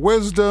and your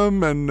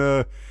wisdom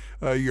and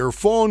your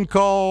phone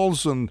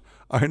calls. And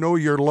I know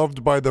you're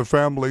loved by the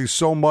family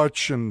so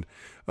much, and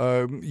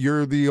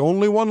you're the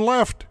only one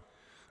left.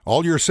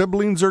 All your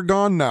siblings are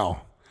gone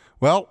now.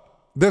 Well,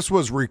 This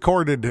was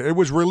recorded, it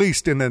was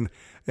released in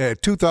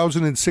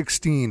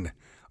 2016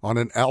 on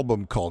an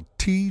album called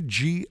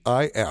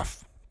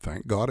TGIF.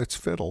 Thank God it's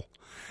fiddle.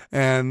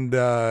 And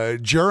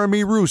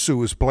Jeremy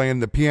Russo is playing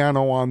the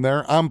piano on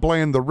there. I'm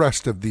playing the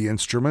rest of the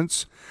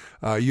instruments.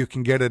 You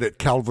can get it at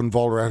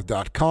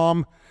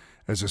calvinvollrath.com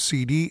as a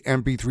CD,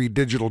 MP3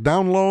 digital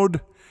download,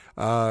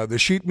 the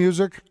sheet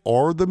music,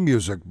 or the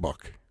music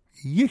book.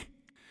 Yeah.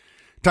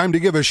 Time to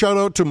give a shout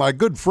out to my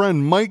good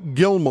friend Mike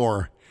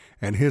Gilmore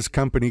and his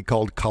company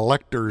called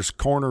Collector's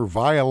Corner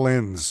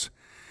Violins.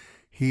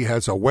 He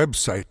has a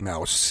website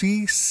now,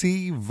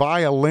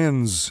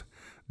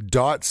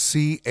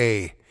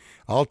 ccviolins.ca.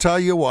 I'll tell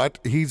you what,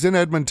 he's in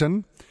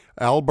Edmonton,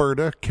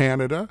 Alberta,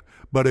 Canada,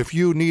 but if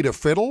you need a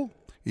fiddle,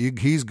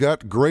 he's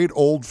got great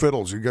old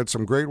fiddles. He's got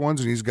some great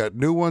ones, and he's got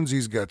new ones.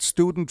 He's got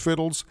student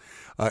fiddles.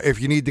 If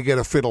you need to get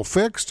a fiddle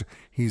fixed,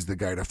 he's the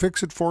guy to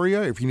fix it for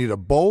you. If you need a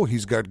bow,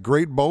 he's got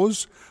great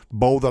bows.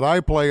 Bow that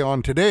I play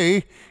on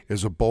today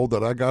is a bow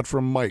that I got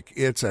from Mike.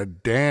 It's a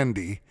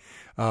dandy.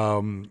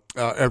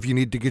 If you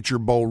need to get your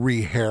bow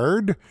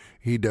rehaired,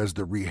 he does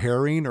the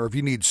rehairing. Or if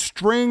you need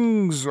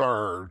strings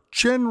or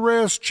chin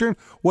rest,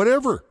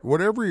 whatever.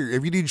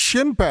 If you need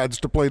shin pads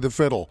to play the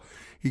fiddle,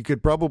 he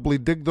could probably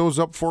dig those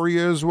up for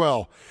you as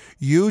well.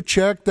 You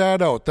check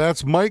that out.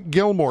 That's Mike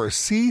Gilmore,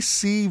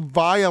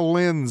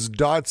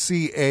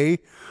 ccviolins.ca.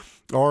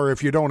 Or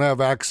if you don't have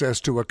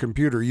access to a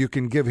computer, you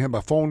can give him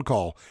a phone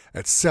call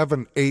at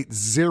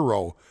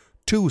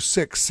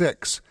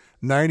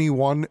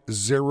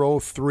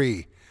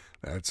 780-266-9103.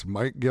 That's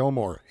Mike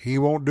Gilmore. He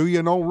won't do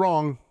you no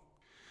wrong.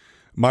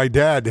 My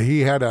dad,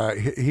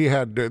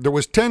 there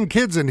was 10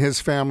 kids in his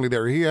family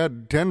there. He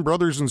had 10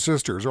 brothers and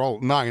sisters,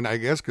 or 9, I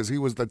guess, because he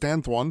was the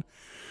 10th one.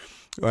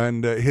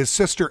 And his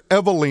sister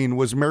Eveline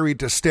was married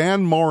to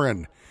Stan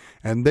Morin,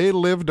 and they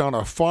lived on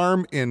a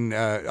farm in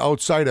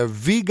outside of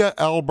Viga,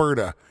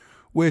 Alberta,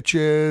 which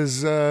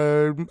is,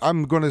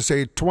 I'm going to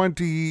say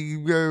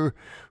 40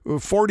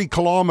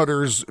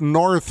 kilometers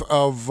north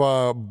of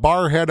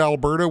Barhead,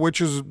 Alberta,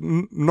 which is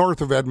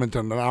north of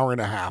Edmonton, an hour and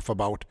a half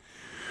about.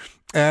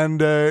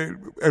 And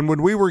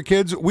when we were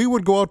kids, we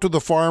would go out to the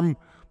farm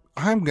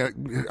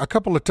a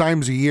couple of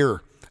times a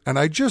year, and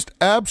I just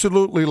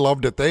absolutely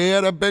loved it. They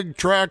had a big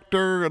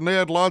tractor, and they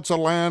had lots of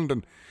land,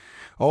 and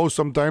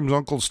sometimes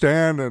Uncle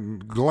Stan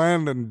and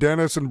Glenn and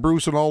Dennis and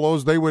Bruce and all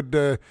those,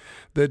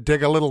 they'd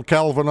take a little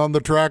Calvin on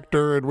the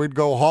tractor, and we'd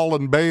go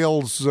hauling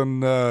bales,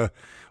 and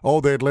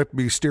they'd let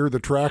me steer the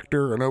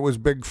tractor, and it was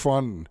big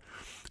fun.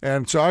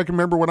 And so I can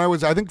remember when I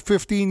was, I think,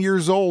 15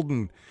 years old,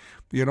 and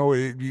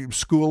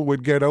school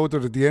would get out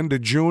at the end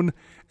of June,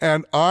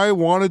 and I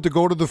wanted to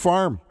go to the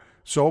farm.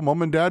 So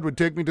Mom and Dad would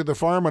take me to the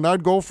farm, and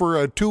I'd go for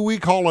a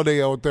 2-week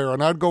holiday out there,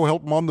 and I'd go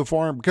help them on the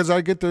farm because I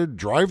get to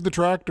drive the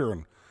tractor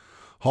and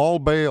haul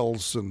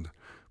bales, and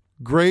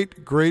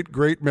great, great,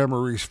 great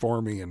memories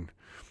for me. And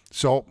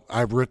so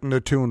I've written a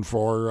tune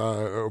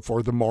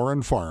for the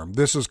Morin Farm.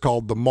 This is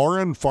called the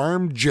Morin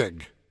Farm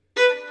Jig.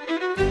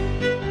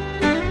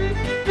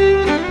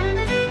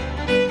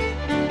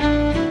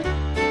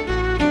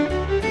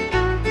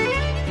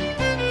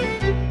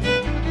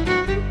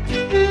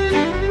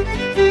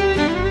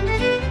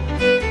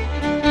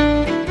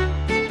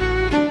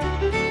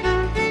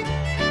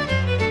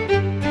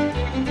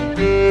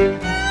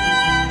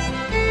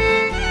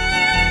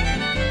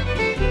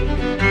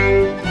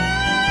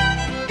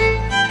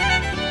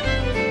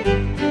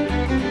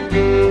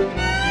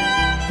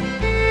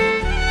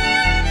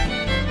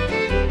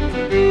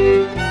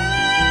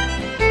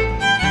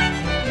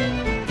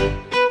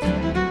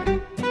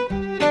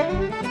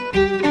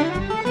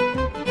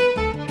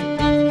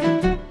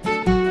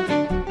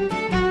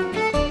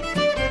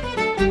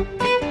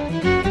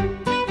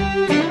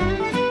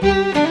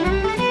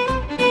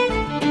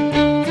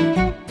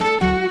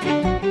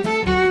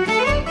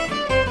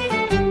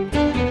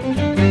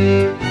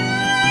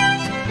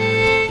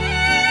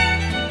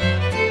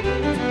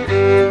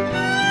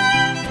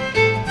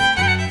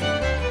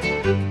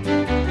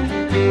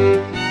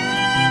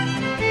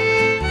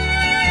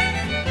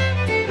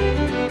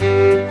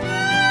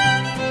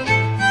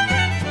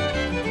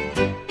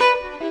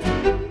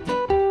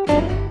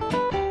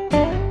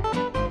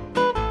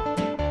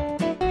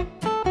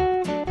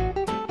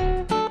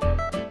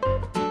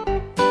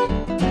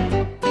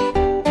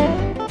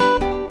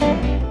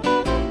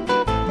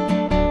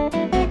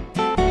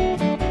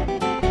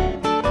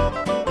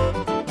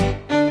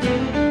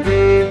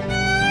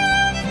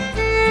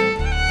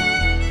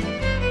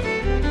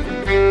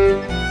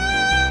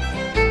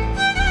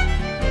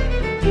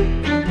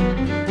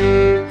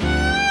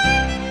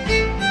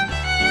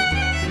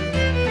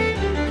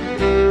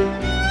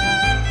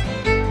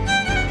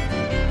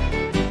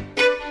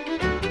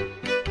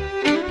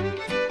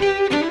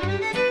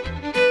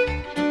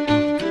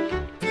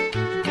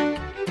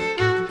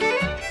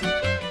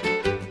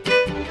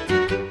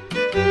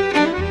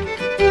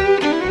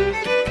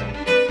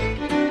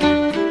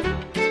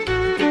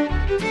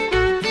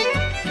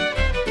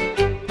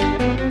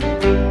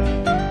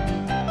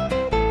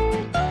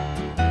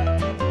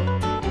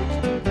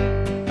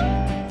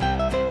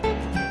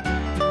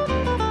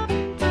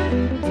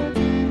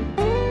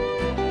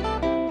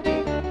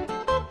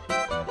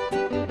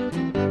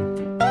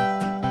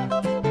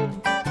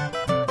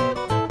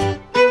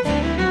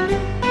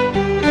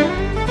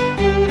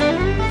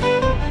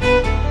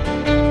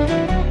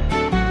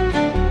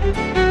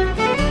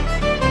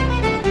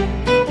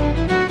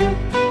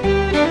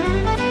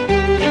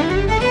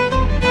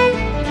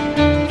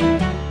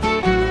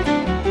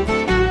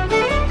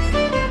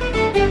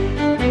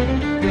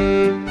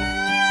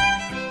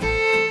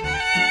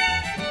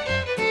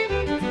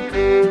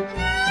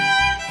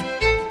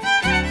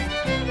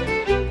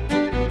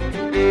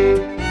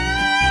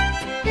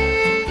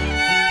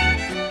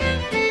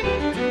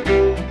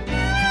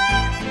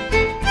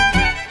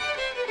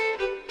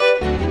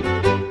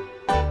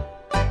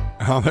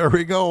 Well, there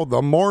we go.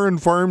 The Moran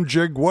Farm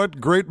jig.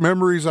 What great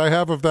memories I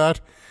have of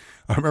that.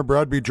 I remember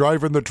I'd be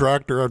driving the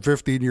tractor at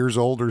 15 years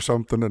old or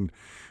something, and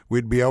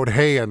we'd be out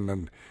haying,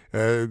 and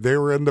they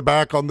were in the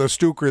back on the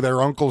Stuker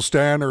there, Uncle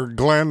Stan or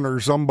Glenn or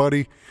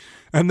somebody,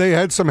 and they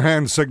had some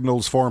hand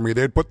signals for me.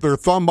 They'd put their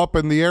thumb up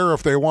in the air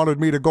if they wanted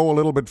me to go a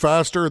little bit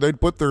faster.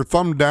 They'd put their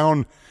thumb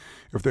down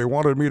if they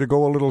wanted me to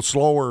go a little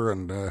slower,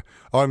 and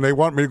they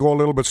want me to go a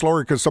little bit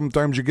slower because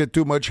sometimes you get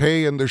too much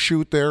hay in the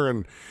chute there,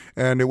 and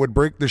it would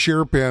break the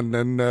shear pin,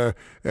 and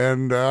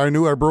I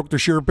knew I broke the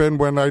shear pin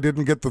when I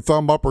didn't get the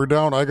thumb up or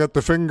down. I got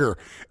the finger.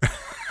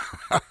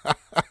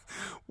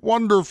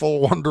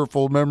 Wonderful,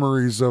 wonderful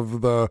memories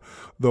of the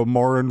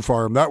Moran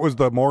Farm. That was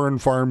the Moran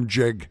Farm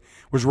jig.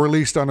 It was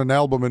released on an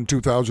album in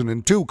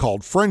 2002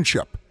 called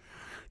Friendship.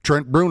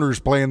 Trent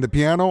Bruner's playing the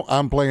piano.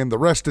 I'm playing the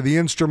rest of the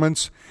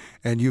instruments,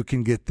 and you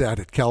can get that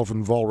at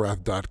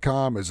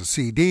calvinvolrath.com as a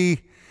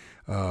CD,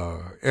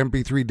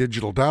 MP3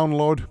 digital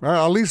download.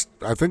 At least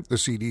I think the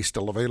CD's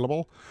still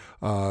available.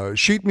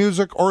 Sheet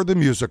music or the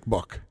music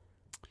book.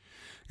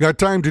 Got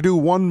time to do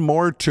one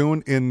more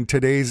tune in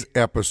today's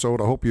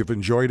episode. I hope you've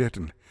enjoyed it.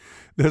 And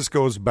this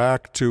goes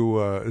back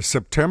to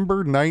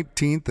September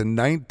 19th in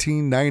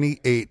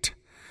 1998.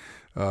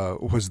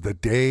 Was the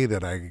day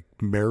that I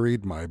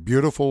married my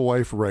beautiful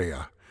wife,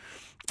 Rhea.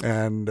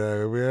 And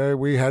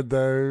we had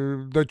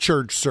the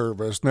church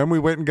service. And then we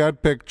went and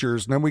got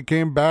pictures. And then we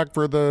came back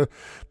for the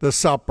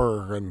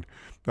supper. And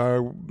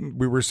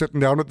we were sitting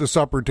down at the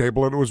supper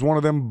table, and it was one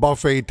of them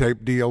buffet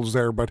type deals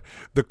there. But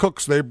the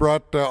cooks, they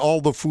brought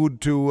all the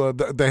food to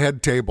the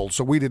head table,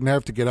 so we didn't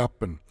have to get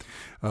up, and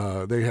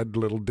they had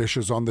little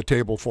dishes on the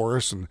table for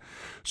us. And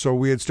so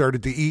we had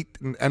started to eat,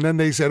 and then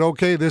they said,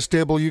 okay, this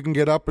table you can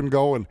get up and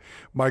go. And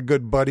my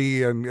good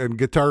buddy and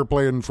guitar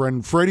playing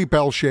friend Freddie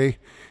Pelche,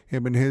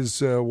 him and his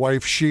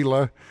wife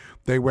Sheila,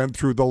 they went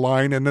through the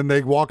line, and then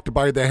they walked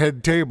by the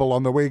head table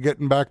on the way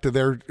getting back to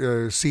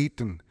their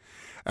seat. And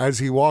as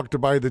he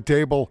walked by the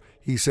table,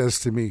 he says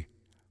to me,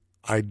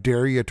 I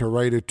dare you to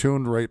write a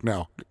tune right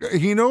now.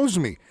 He knows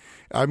me.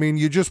 I mean,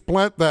 you just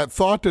plant that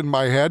thought in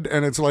my head,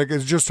 and it's like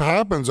it just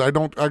happens. I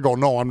go,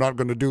 no, I'm not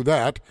going to do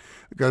that,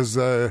 because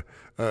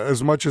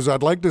as much as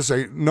I'd like to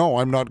say, no,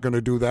 I'm not going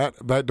to do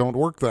that, that don't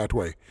work that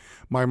way.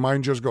 My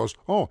mind just goes,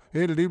 oh,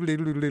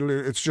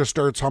 it just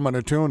starts humming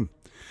a tune.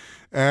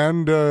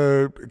 And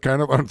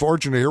kind of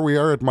unfortunate, here we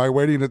are at my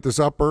wedding at the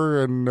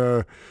supper, and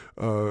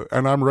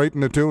I'm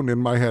writing a tune in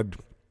my head.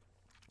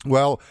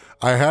 Well,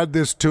 I had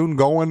this tune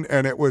going,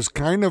 and it was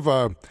kind of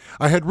I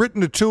had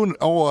written a tune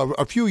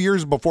a few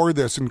years before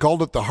this and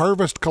called it the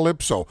Harvest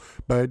Calypso.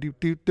 And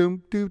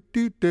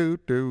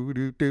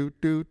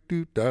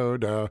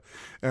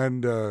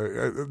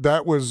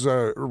that was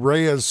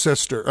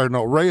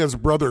Rhea's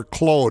brother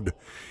Claude.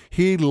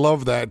 He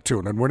loved that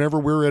tune, and whenever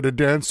we were at a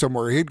dance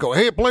somewhere, he'd go,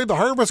 hey, play the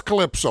Harvest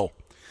Calypso.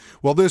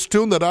 Well, this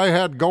tune that I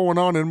had going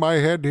on in my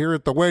head here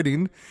at the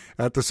wedding,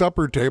 at the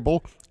supper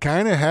table,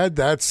 kind of had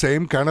that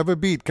same kind of a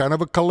beat, kind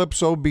of a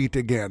calypso beat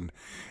again.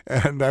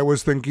 And I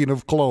was thinking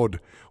of Claude.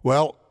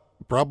 Well,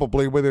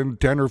 probably within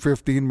 10 or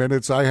 15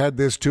 minutes, I had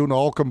this tune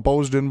all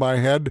composed in my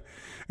head,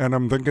 and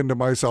I'm thinking to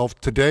myself,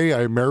 today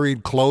I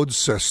married Claude's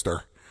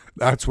sister.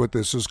 That's what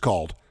this is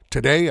called.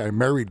 Today I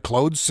married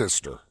Claude's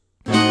sister.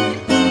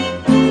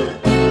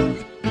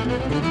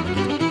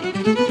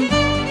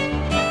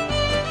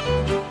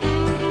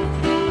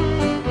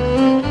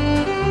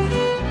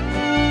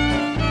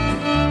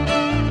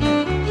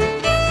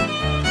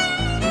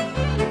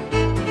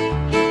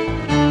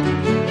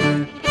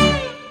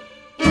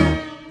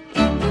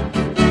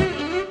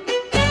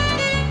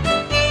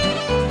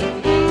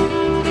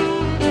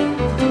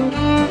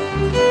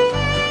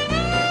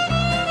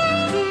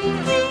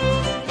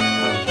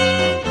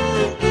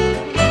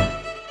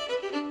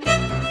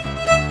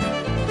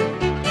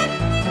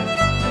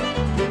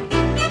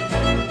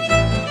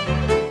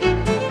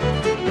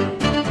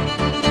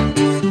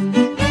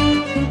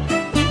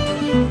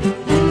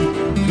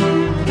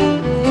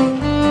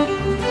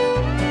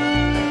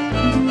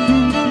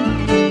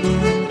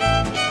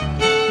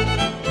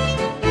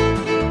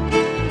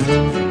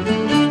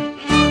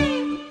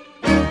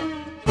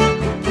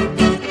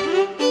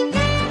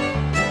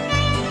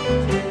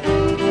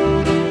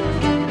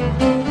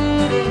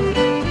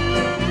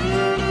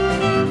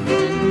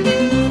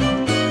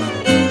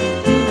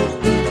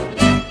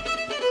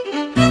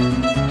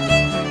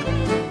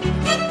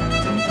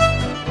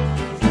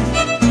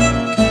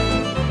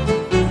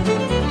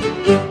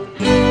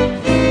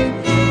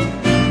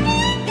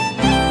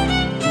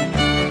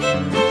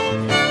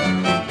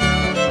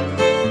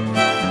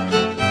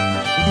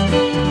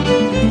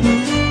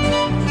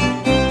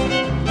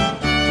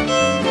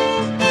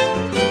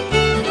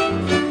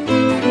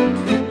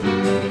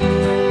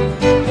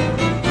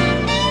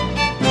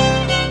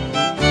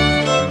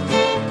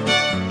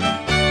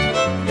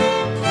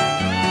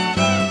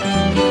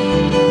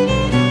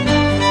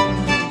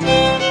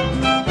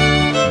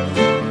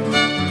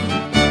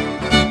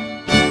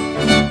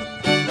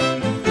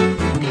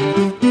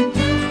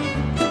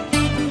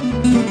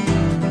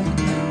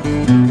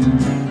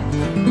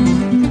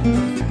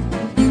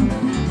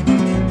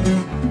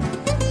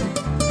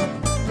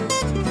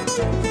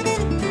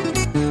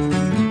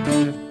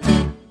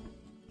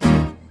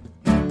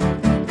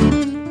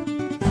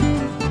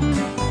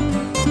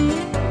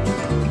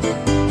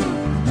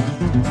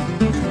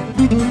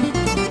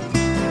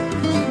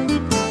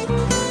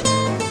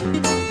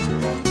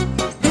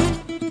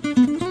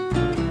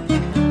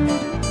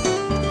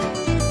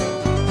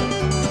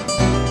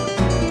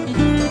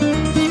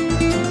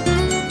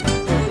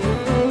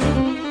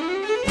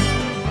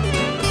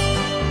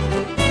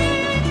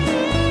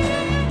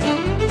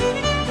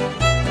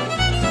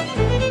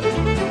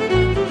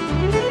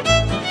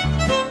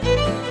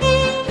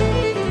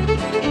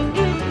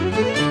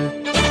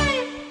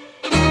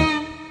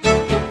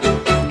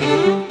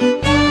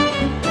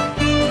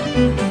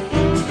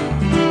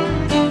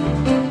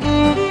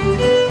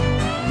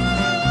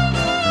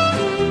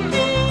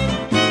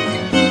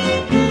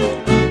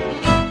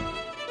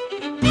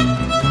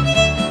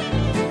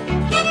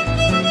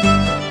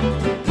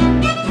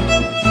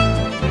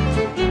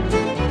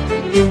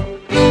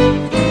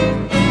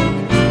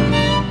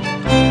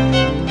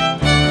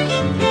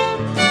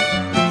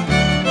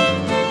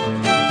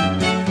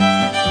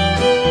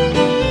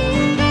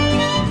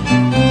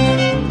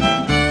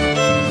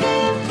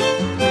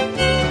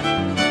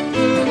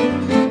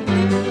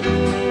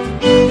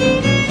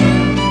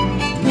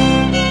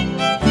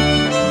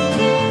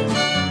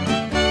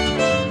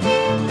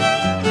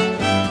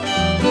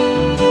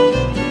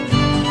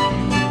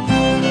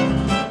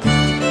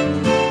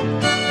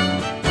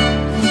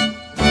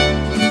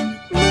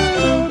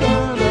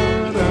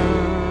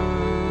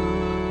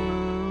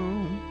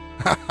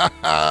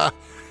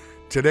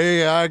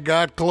 Today I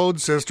got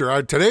Claude's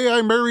sister. Today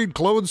I married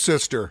Claude's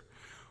sister.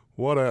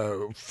 What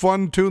a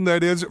fun tune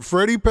that is.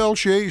 Freddie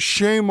Pelche,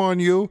 shame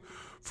on you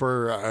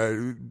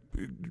for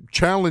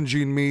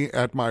challenging me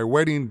at my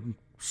wedding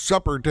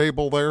supper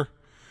table there.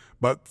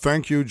 But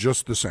thank you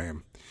just the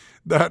same.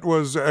 That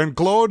was, and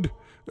Claude,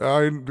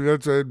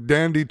 that's a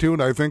dandy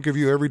tune. I think of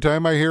you every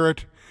time I hear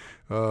it.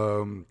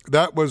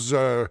 That was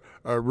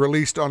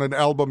released on an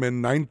album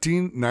in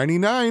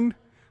 1999.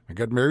 I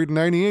got married in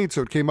 98,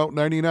 so it came out in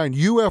 99.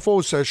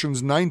 UFO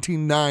Sessions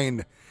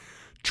 99.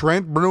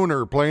 Trent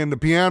Bruner playing the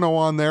piano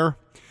on there.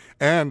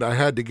 And I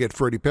had to get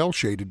Freddie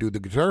Pelche to do the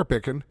guitar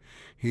picking.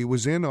 He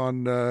was in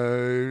on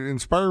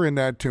inspiring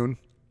that tune.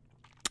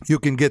 You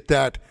can get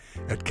that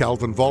at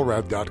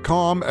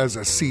calvinvollrath.com as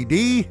a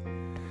CD,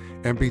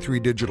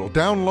 MP3 digital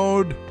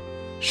download,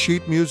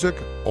 sheet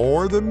music,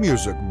 or the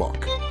music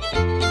book.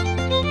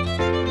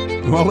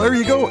 Well, there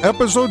you go.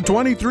 Episode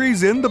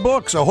 23's in the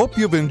books. I hope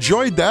you've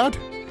enjoyed that.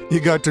 You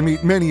got to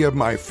meet many of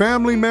my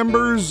family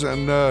members,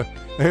 and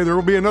hey, there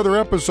will be another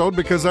episode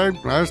because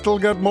I still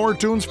got more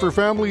tunes for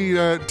family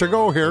to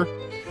go here.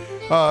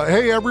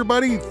 Hey,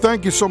 everybody,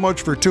 thank you so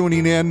much for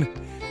tuning in.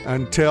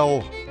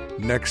 Until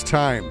next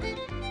time,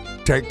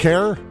 take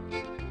care,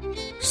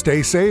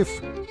 stay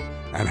safe,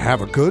 and have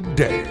a good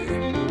day.